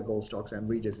like the gold stocks, and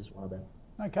Regis is one of them.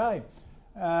 Okay.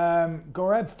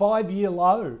 Gaurav, 5-year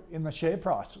low in the share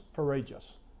price for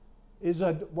Regis. Is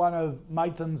it one of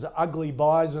Mathan's ugly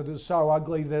buys that is so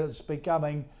ugly that it's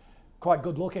becoming quite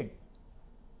good looking?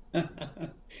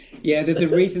 Yeah, there's a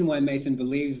reason why Mathan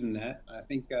believes in that. I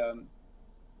think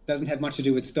doesn't have much to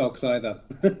do with stocks either.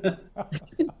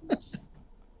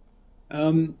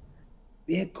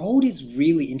 Yeah, gold is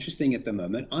really interesting at the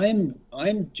moment.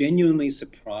 I'm genuinely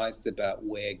surprised about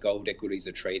where gold equities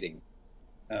are trading.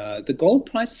 The gold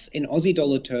price in Aussie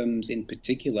dollar terms in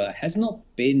particular has not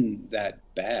been that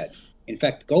bad. In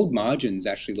fact, gold margins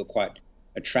actually look quite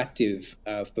attractive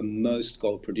for most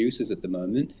gold producers at the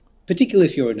moment, particularly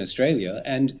if you're in Australia.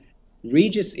 And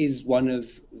Regis is one of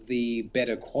the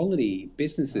better quality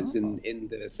businesses in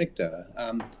the sector.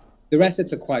 Their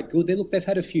assets are quite good. They've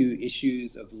had a few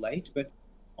issues of late, but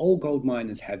all gold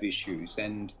miners have issues.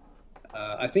 And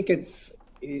I think it's,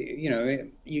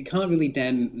 you can't really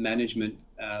damn management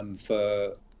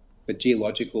for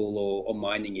geological or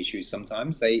mining issues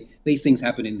sometimes. These things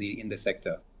happen in the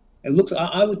sector. It looks,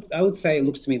 I would say it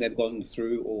looks to me they've gotten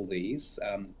through all these,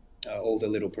 all the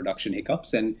little production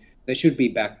hiccups, and they should be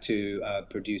back to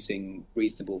producing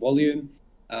reasonable volume.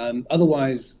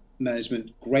 Otherwise,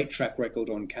 management, great track record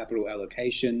on capital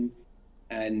allocation,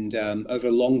 and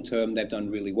over long term, they've done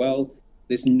really well.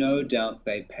 there's no doubt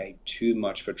they paid too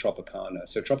much for Tropicana.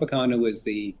 So Tropicana was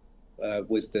the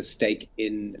stake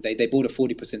in, they bought a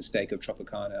 40% stake of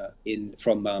Tropicana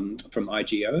from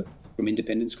IGO, from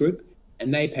Independence Group,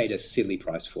 and they paid a silly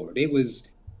price for it. It was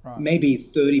maybe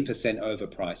 30%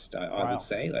 overpriced, I would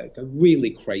say, like a really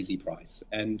crazy price.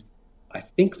 And I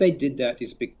think they did that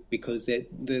is because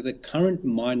the current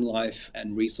mine life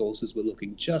and resources were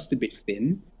looking just a bit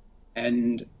thin,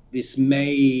 and this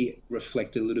may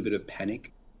reflect a little bit of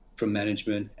panic from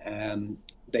management.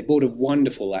 They bought a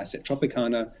wonderful asset,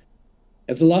 Tropicana.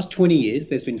 Over the last 20 years,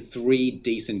 there's been 3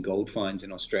 decent gold finds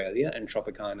in Australia, and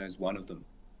Tropicana is one of them.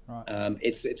 Right.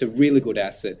 It's a really good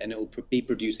asset, and it will be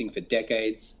producing for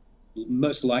decades,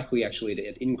 most likely actually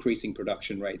at increasing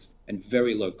production rates and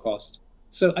very low cost.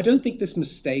 So I don't think this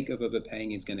mistake of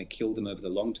overpaying is going to kill them over the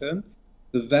long term.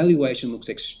 The valuation looks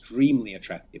extremely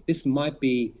attractive. This might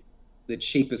be the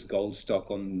cheapest gold stock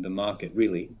on the market,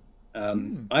 really.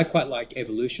 I quite like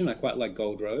Evolution, I quite like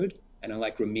Gold Road, and I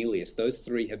like Ramelius. Those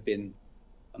 3 have been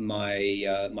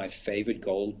my favorite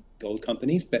gold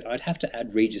companies, but I'd have to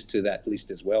add Regis to that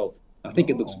list as well. I think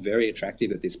it looks very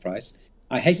attractive at this price.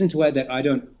 I hasten to add that I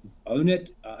don't own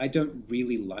it. I don't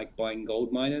really like buying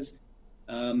gold miners,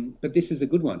 but this is a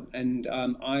good one, and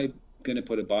I'm going to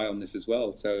put a buy on this as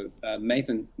well. So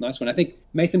Mathan, nice one. I think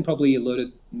Mathan probably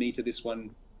alerted me to this one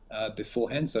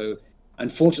beforehand, so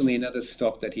unfortunately another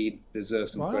stock that he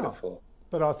deserves some credit for.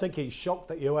 But I think he's shocked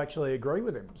that you actually agree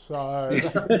with him. So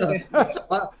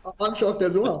I'm shocked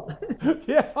as well.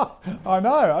 Yeah, I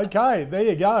know. Okay, there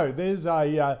you go. There's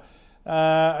a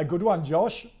good one,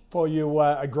 Josh, for you.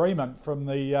 Agreement from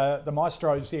the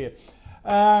maestros here.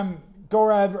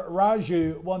 Gaurav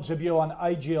Raju wants a view on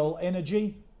AGL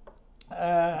Energy.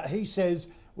 He says,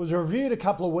 was reviewed a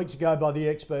couple of weeks ago by the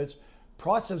experts.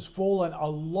 Price has fallen a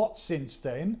lot since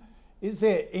then. Is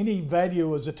there any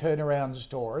value as a turnaround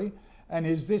story? And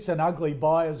is this an ugly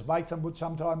buy, as Mathan would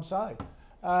sometimes say?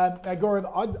 Now,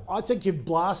 Gaurav, I think you've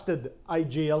blasted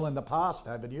AGL in the past,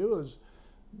 haven't you, as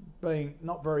being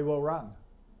not very well run?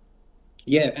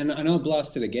 Yeah, and I'll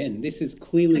blast it again. This is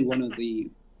clearly one of the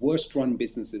worst run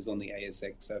businesses on the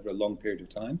ASX over a long period of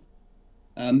time.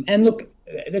 And look,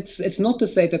 it's not to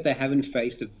say that they haven't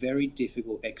faced a very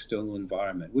difficult external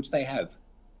environment, which they have.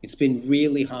 It's been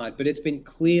really hard, but it's been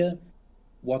clear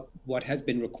what has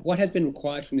been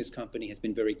required from this company has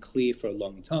been very clear for a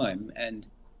long time, and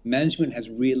management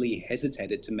has really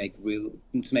hesitated to make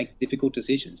difficult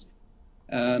decisions,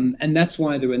 and that's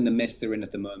why they're in the mess they're in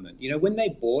at the moment. You know, when they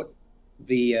bought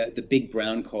the big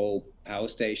brown coal power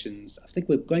stations, I think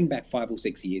we're going back 5 or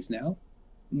 6 years now.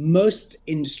 Most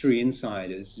industry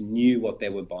insiders knew what they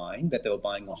were buying, that they were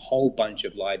buying a whole bunch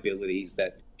of liabilities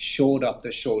that shored up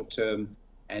the short term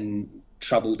and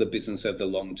trouble the business over the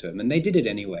long term, and they did it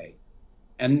anyway.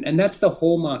 And that's the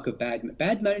hallmark of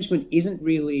bad management. Isn't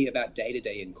really about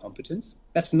day-to-day incompetence.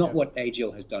 That's not what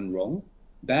AGL has done wrong.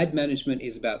 Bad management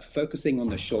is about focusing on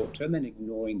the short term and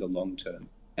ignoring the long term,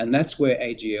 and that's where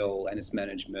AGL and its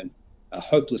management are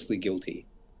hopelessly guilty.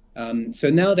 So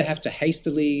now they have to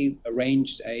hastily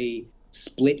arrange a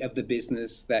split of the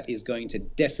business that is going to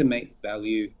decimate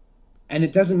value, and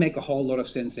it doesn't make a whole lot of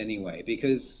sense anyway,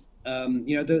 because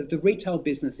the retail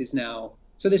business is now,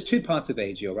 so there's 2 parts of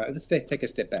AGL, right? Let's take a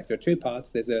step back. There are 2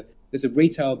 parts. There's a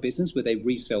retail business where they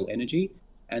resell energy,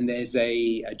 and there's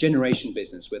a generation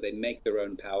business where they make their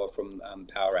own power from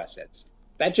power assets.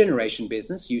 That generation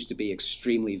business used to be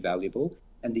extremely valuable,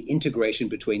 and the integration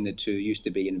between the 2 used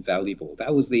to be invaluable.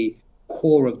 That was the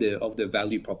core of the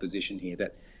value proposition here,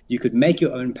 that you could make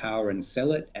your own power and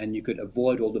sell it, and you could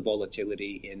avoid all the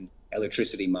volatility in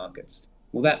electricity markets.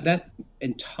 Well, that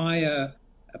entire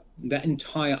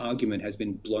argument has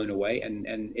been blown away,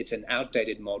 and it's an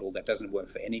outdated model that doesn't work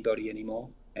for anybody anymore.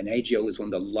 And AGL is one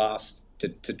of the last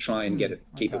to try and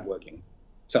keep it working.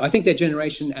 So I think their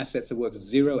generation assets are worth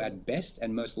 0 at best,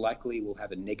 and most likely will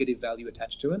have a negative value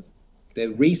attached to them. Their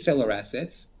reseller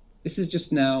assets, this is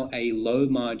just now a low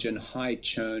margin, high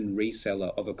churn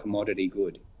reseller of a commodity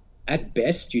good. At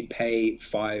best, you'd pay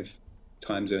 5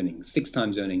 times earnings, 6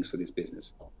 times earnings for this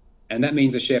business. And that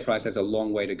means the share price has a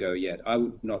long way to go yet. I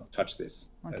would not touch this.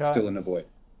 Okay. It's still an avoid.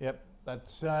 Yep,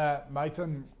 that's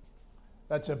Mathan.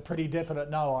 That's a pretty definite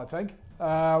no, I think.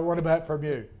 What about from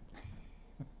you?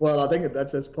 Well, I think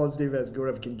that's as positive as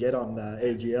Gaurav can get on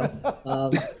AGL.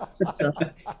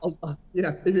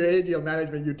 If you're AGL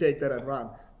management, you take that and run.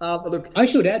 Look, I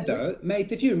should add though,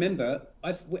 mate, if you remember,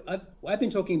 I've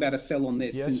been talking about a sell on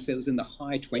this since it was in the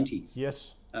high 20s.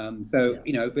 Yes.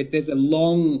 But there's a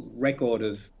long record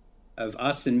of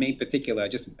us, and me in particular,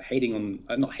 just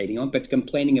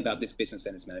complaining about this business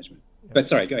and its management. Yeah. But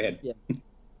sorry, go ahead. Yeah.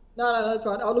 No, that's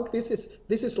fine. Oh, look, this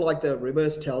is like the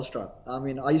reverse Telstra. I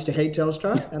mean, I used to hate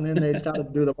Telstra, and then they started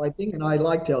to do the right thing, and I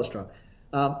like Telstra.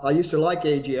 I used to like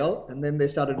AGL, and then they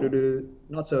started to do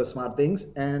not so smart things,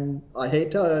 and I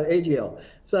hate AGL.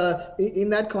 So in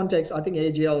that context, I think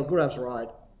AGL, Gaurav's right.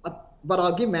 But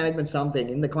I'll give management something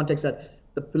in the context that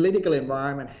the political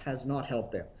environment has not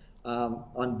helped them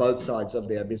on both sides of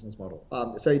their business model.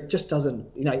 So it just doesn't,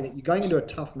 you're going into a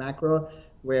tough macro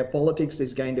where politics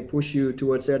is going to push you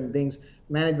towards certain things.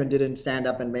 Management didn't stand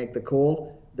up and make the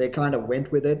call. They kind of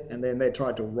went with it, and then they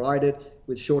tried to ride it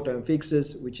with short-term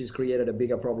fixes, which has created a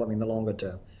bigger problem in the longer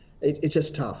term. It's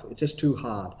just tough. It's just too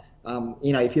hard.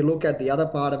 If you look at the other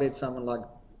part of it, someone like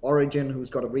Origin, who's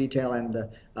got a retail and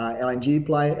LNG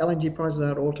play, LNG prices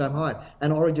are at all-time high,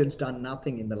 and Origin's done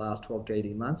nothing in the last 12 to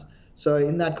 18 months. So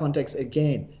in that context,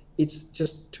 again, it's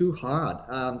just too hard,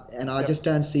 and I just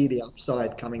don't see the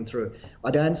upside coming through. I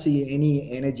don't see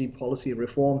any energy policy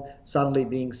reform suddenly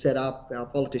being set up. Our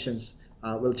politicians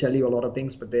will tell you a lot of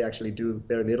things, but they actually do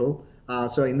very little.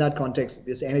 So in that context,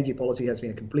 this energy policy has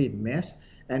been a complete mess,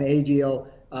 and AGL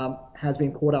has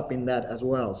been caught up in that as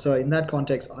well. So in that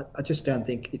context, I just don't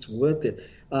think it's worth it.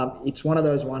 It's one of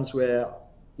those ones where,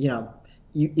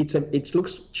 it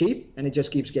looks cheap and it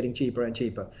just keeps getting cheaper and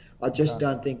cheaper. I just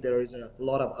don't think there is a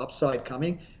lot of upside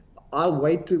coming. I'll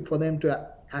wait for them to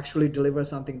actually deliver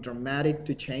something dramatic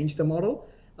to change the model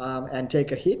and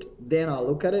take a hit. Then I'll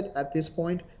look at it. At this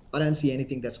point, I don't see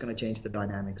anything that's going to change the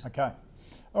dynamics. Okay.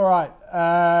 All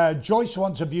right. Joyce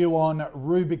wants a view on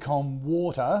Rubicon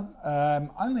Water.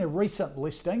 Only a recent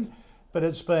listing, but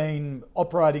it's been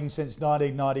operating since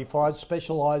 1995,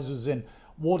 specialises in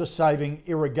water-saving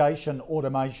irrigation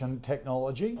automation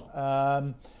technology.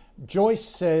 Joyce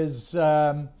says,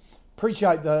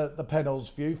 appreciate the panel's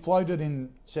view, floated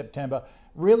in September,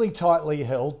 really tightly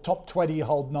held, top 20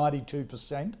 hold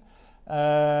 92%.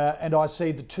 And I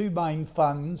see the two main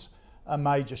funds are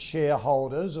major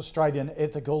shareholders, Australian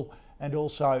Ethical and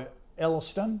also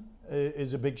Elliston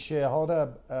is a big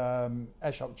shareholder,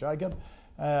 Ashok Jacob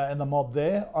and the mob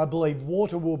there. I believe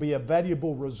water will be a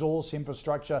valuable resource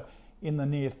infrastructure in the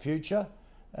near future.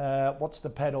 What's the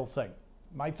panel think?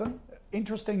 Nathan,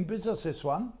 interesting business, this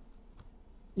one.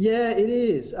 Yeah, it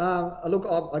is. Look,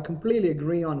 I completely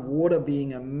agree on water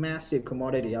being a massive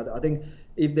commodity. I think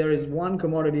if there is one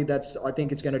commodity I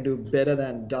think it's going to do better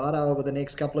than data over the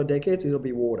next couple of decades, it'll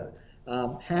be water.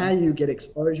 How you get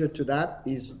exposure to that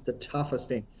is the toughest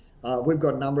thing. We've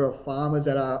got a number of farmers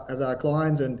as our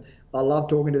clients, and I love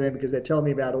talking to them because they tell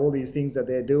me about all these things that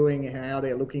they're doing and how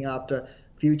they're looking after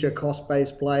future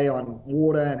cost-based play on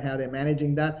water and how they're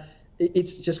managing that.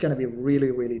 It's just going to be really,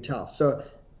 really tough. So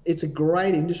it's a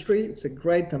great industry. It's a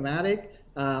great thematic.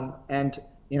 And,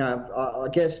 I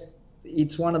guess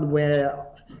it's one of the where,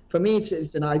 for me,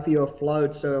 it's an IPO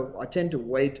float. So I tend to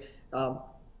wait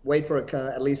for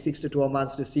at least 6 to 12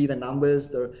 months to see the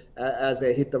numbers as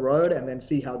they hit the road and then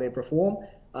see how they perform.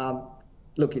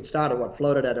 Look, it started,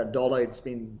 floated at $1. It's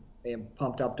been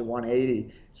pumped up to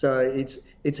 180. So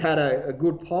it's had a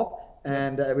good pop.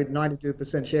 And with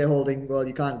 92% shareholding, well,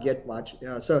 you can't get much.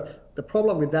 So the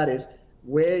problem with that is,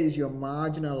 where is your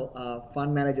marginal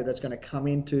fund manager that's going to come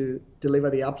in to deliver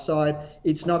the upside?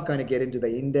 It's not going to get into the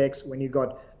index. When you've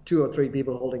got 2 or 3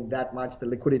 people holding that much, the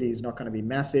liquidity is not going to be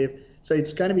massive. So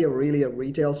it's going to be really a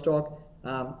retail stock.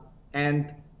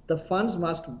 And the funds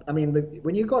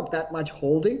when you've got that much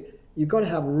holding, you've got to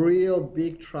have real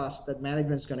big trust that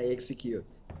management's going to execute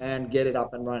and get it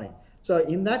up and running. So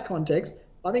in that context,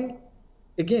 I think,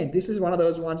 again, this is one of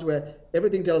those ones where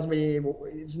everything tells me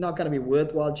it's not going to be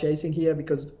worthwhile chasing here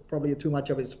because probably too much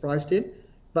of it's priced in.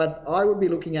 But I would be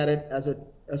looking at it as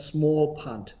a small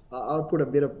punt. I would put a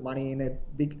bit of money in it.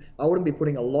 I wouldn't be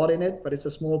putting a lot in it, but it's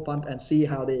a small punt and see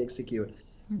how they execute. Okay.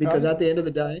 Because at the end of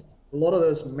the day, a lot of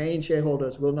those main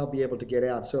shareholders will not be able to get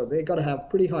out. So they've got to have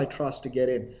pretty high trust to get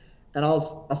in. And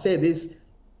I'll say this,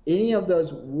 any of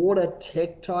those water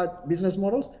tech type business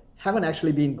models haven't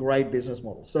actually been great business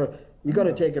models. So you've got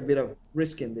to take a bit of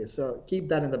risk in this. So keep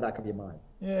that in the back of your mind.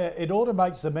 Yeah, it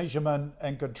automates the measurement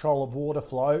and control of water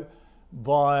flow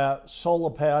via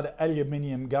solar-powered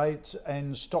aluminium gates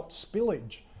and stops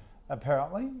spillage,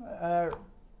 apparently.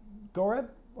 Gaurav,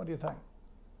 what do you think?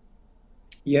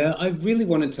 Yeah, I really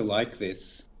wanted to like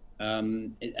this.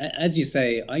 As you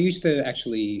say, I used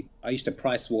to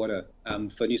price water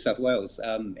for New South Wales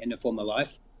in a former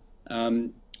life.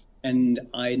 And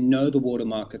I know the water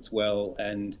markets well,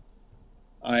 and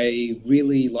I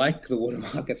really like the water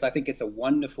markets. I think it's a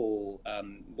wonderful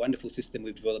system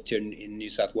we've developed here in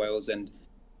New South Wales, and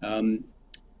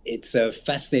it's a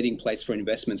fascinating place for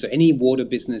investment. So any water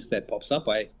business that pops up,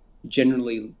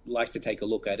 generally like to take a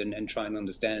look at and try and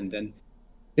understand. And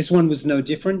this one was no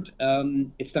different.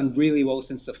 It's done really well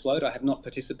since the float. I have not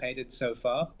participated so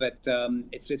far, but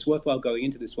it's worthwhile going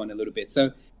into this one a little bit.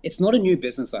 So it's not a new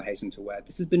business, I hasten to add.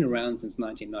 This has been around since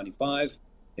 1995.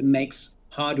 It makes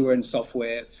hardware and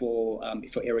software for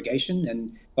irrigation.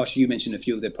 And Bosch, you mentioned a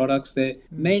few of their products. Their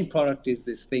main product is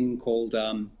this thing called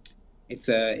it's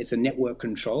a network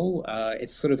control.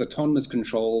 It's sort of autonomous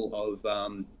control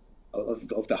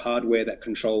of the hardware that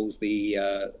controls the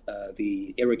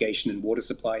irrigation and water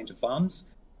supply into farms.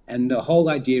 And the whole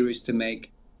idea is to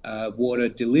make water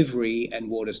delivery and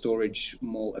water storage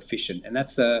more efficient. And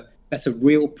that's a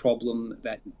real problem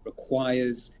that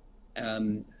requires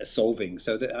solving.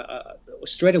 So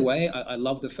straight away, I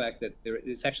love the fact that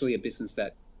it's actually a business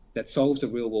that solves a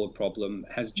real world problem,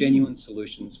 has genuine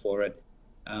solutions for it,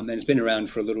 and it's been around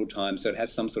for a little time, so it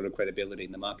has some sort of credibility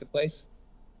in the marketplace.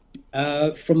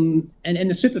 And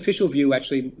the superficial view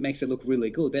actually makes it look really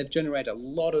good. They've generated a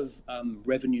lot of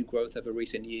revenue growth over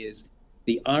recent years.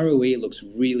 The ROE looks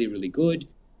really, really good,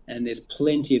 and there's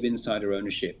plenty of insider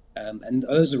ownership, and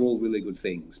those are all really good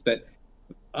things. But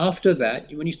after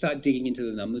that, when you start digging into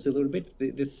the numbers a little bit,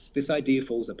 this idea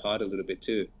falls apart a little bit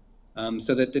too.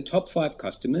 So that the top 5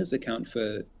 customers account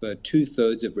for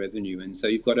 2/3 of revenue, and so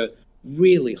you've got a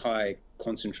really high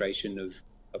concentration of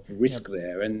risk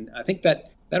there. And I think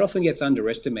that often gets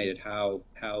underestimated, how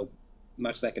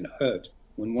much that can hurt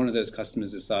when one of those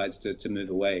customers decides to move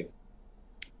away.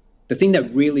 The thing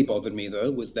that really bothered me,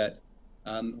 though, was that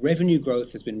revenue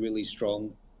growth has been really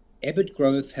strong. EBIT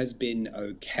growth has been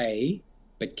okay,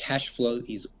 but cash flow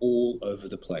is all over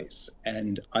the place.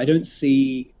 And I don't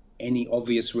see any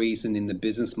obvious reason in the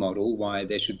business model why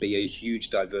there should be a huge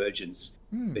divergence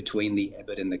between the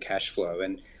EBIT and the cash flow.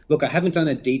 And look, I haven't done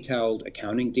a detailed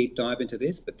accounting deep dive into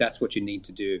this, but that's what you need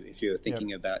to do if you're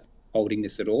thinking about holding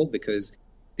this at all, because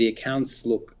the accounts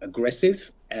look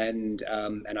aggressive, and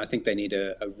I think they need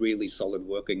a really solid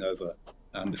working over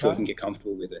before we can get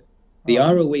comfortable with it. The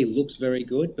ROE looks very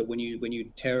good, but when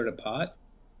you tear it apart,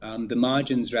 the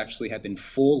margins actually have been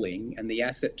falling, and the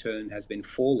asset turn has been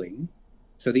falling.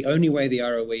 So the only way the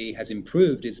ROE has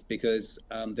improved is because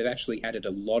they've actually added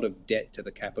a lot of debt to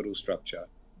the capital structure.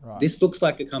 Right. This looks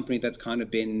like a company that's kind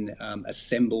of been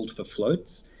assembled for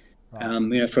floats.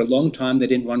 Right. For a long time, they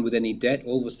didn't run with any debt.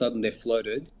 All of a sudden, they're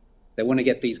floated. They want to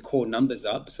get these core numbers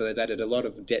up, so they've added a lot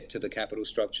of debt to the capital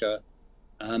structure.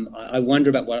 I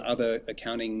wonder about what other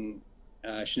accounting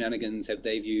shenanigans have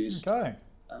they used. Okay.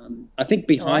 I think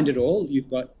behind it all,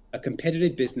 you've got a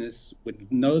competitive business with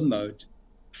no moat,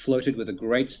 floated with a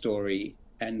great story,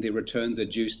 and the returns are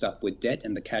juiced up with debt,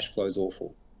 and the cash flow is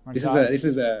awful. Okay. This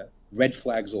is a red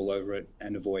flags all over it,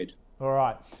 and avoid. All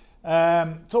right.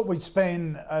 Thought we'd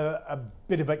spend a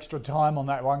bit of extra time on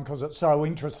that one because it's so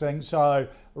interesting. So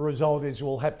the result is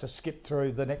we'll have to skip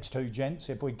through the next 2 gents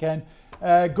if we can.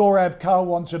 Gaurav K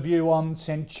wants a view on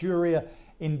Centuria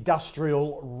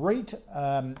Industrial REIT,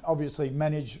 obviously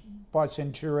managed by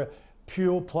Centuria,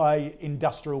 pure play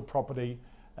industrial property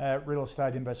real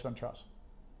estate investment trust.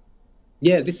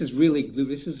 Yeah, this is really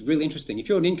interesting. If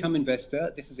you're an income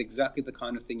investor, this is exactly the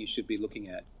kind of thing you should be looking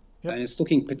at. Yep. And it's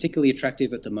looking particularly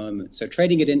attractive at the moment. So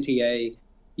trading at NTA,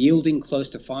 yielding close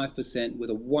to 5%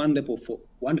 with a wonderful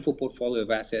portfolio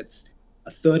of assets.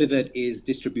 A third of it is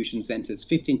distribution centres,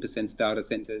 15% data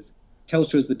centres.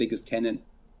 Telstra is the biggest tenant,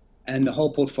 and the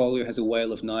whole portfolio has a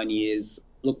WALE of 9 years.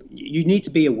 Look, you need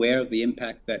to be aware of the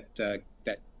impact that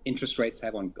interest rates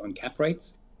have on cap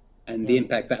rates, and the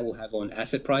impact that will have on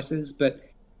asset prices. But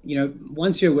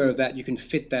once you're aware of that, you can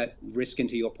fit that risk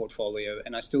into your portfolio,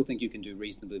 and I still think you can do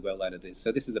reasonably well out of this.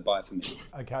 So this is a buy for me.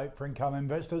 Okay, for income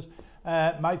investors.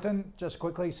 Nathan, just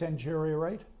quickly, Centuria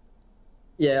REIT?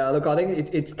 Yeah, look, I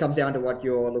think it comes down to what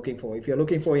you're looking for. If you're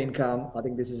looking for income, I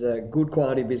think this is a good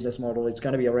quality business model. It's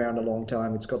going to be around a long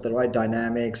time. It's got the right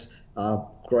dynamics,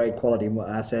 great quality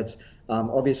assets.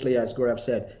 Obviously, as Gaurav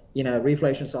said,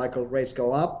 reflation cycle, rates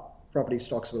go up, property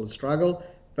stocks will struggle.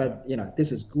 But,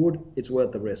 this is good. It's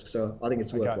worth the risk. So I think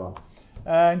it's worthwhile.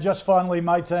 And just finally,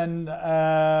 Nathan,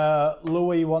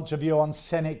 Louis wants a view on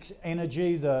Senex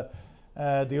Energy, the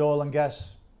oil and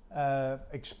gas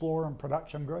explorer and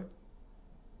production group.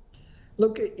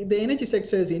 Look, the energy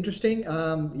sector is interesting.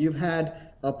 You've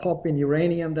had a pop in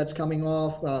uranium that's coming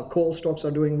off. Coal stocks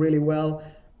are doing really well.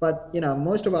 But,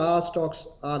 most of our stocks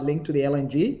are linked to the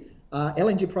LNG.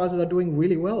 LNG prices are doing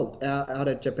really well out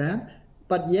of Japan.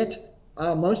 But yet,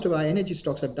 most of our energy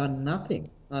stocks have done nothing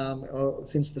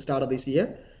since the start of this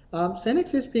year.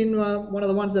 Senex has been one of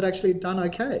the ones that actually done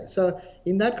okay. So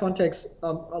in that context,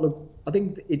 look, I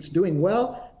think it's doing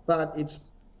well, but it's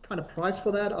kind of price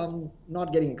for that. I'm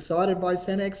not getting excited by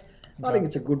Cenex. Okay. I think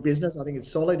it's a good business. I think it's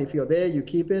solid. If you're there, you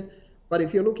keep it. But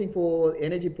if you're looking for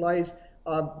energy plays,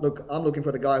 look, I'm looking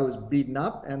for the guy who's beaten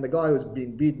up, and the guy who's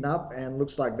been beaten up and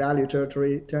looks like value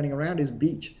territory turning around is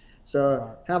Beach.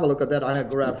 So have a look at that. I know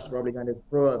Gaurav's probably going to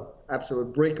throw an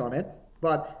absolute brick on it,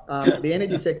 but the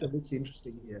energy sector looks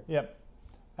interesting here. Yep.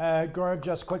 Gaurav,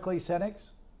 just quickly,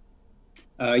 Cenex?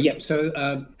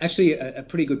 So actually a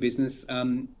pretty good business.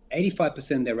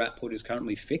 85% of their output is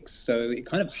currently fixed, so it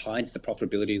kind of hides the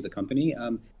profitability of the company.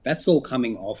 That's all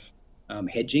coming off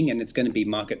hedging, and it's going to be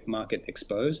market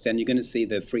exposed, and you're going to see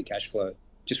the free cash flow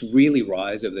just really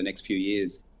rise over the next few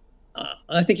years.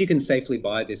 I think you can safely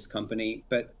buy this company,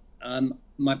 but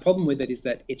my problem with it is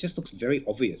that it just looks very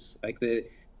obvious.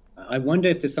 I wonder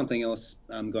if there's something else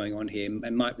going on here.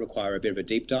 It might require a bit of a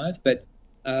deep dive, but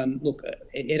look,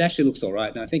 it actually looks all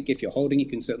right. And I think if you're holding, you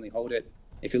can certainly hold it.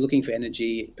 If you're looking for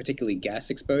energy, particularly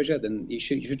gas exposure, then you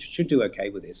should do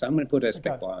okay with this. I'm going to put a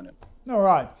spec buy on it. All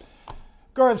right.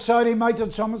 Gaurav Sodhi, Mathan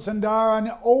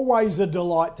Somasundaram, always a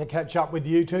delight to catch up with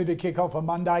you two to kick off a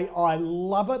Monday. I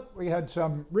love it. We had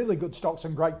some really good stocks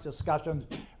and great discussions.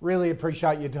 Really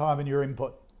appreciate your time and your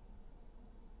input.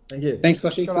 Thank you. Thanks,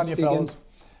 Koshi. Good on you, fellas.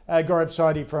 Gaurav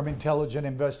Sodhi from Intelligent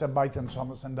Investor, Mathan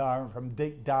Somasundaram from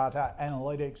Deep Data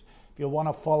Analytics. If you want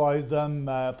to follow them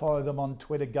on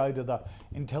Twitter, go to the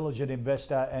Intelligent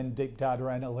Investor and Deep Data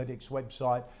Analytics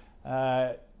website.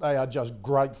 They are just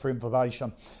great for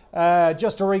information.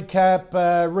 Just to recap,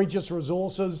 Regis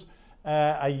Resources,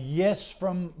 a yes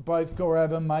from both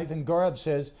Gaurav and Mathan. Gaurav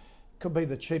says could be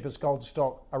the cheapest gold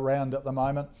stock around at the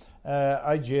moment.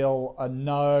 AGL, a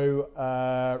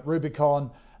no.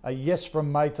 Rubicon, a yes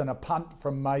from Mathan, a punt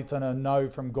from Mathan, a no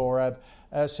from Gaurav.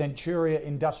 Centuria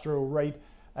Industrial REIT,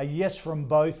 a yes from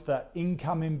both for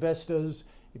income investors.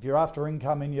 If you're after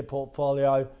income in your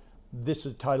portfolio, this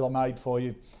is tailor-made for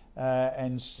you.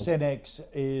 And Cenex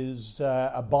is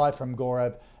a buy from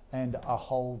Gaurav and a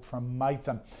hold from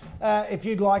Mathan. If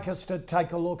you'd like us to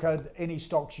take a look at any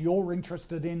stocks you're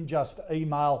interested in, just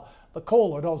email the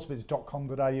call at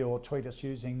ausbiz.com.au or tweet us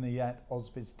using the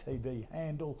 @AusbizTV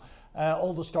handle.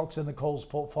 All the stocks in the calls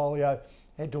portfolio,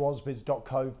 head to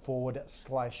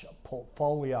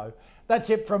ausbiz.co/portfolio. That's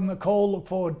it from the call. Look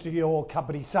forward to your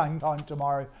company same time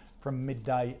tomorrow from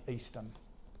midday Eastern.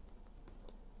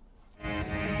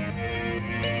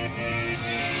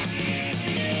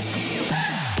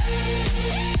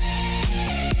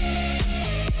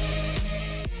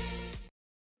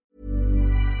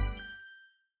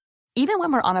 Even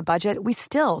when we're on a budget, we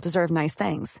still deserve nice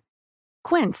things.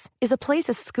 Quince is a place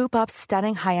to scoop up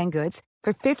stunning high-end goods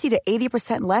for 50 to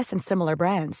 80% less than similar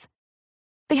brands.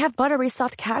 They have buttery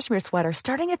soft cashmere sweaters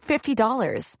starting at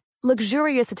 $50,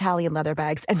 luxurious Italian leather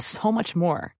bags, and so much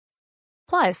more.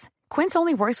 Plus, Quince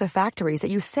only works with factories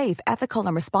that use safe, ethical,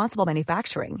 and responsible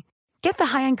manufacturing. Get the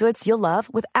high-end goods you'll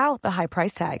love without the high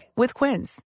price tag with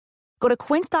Quince. Go to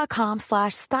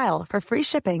quince.com/style for free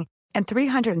shipping and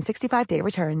 365-day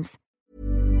returns.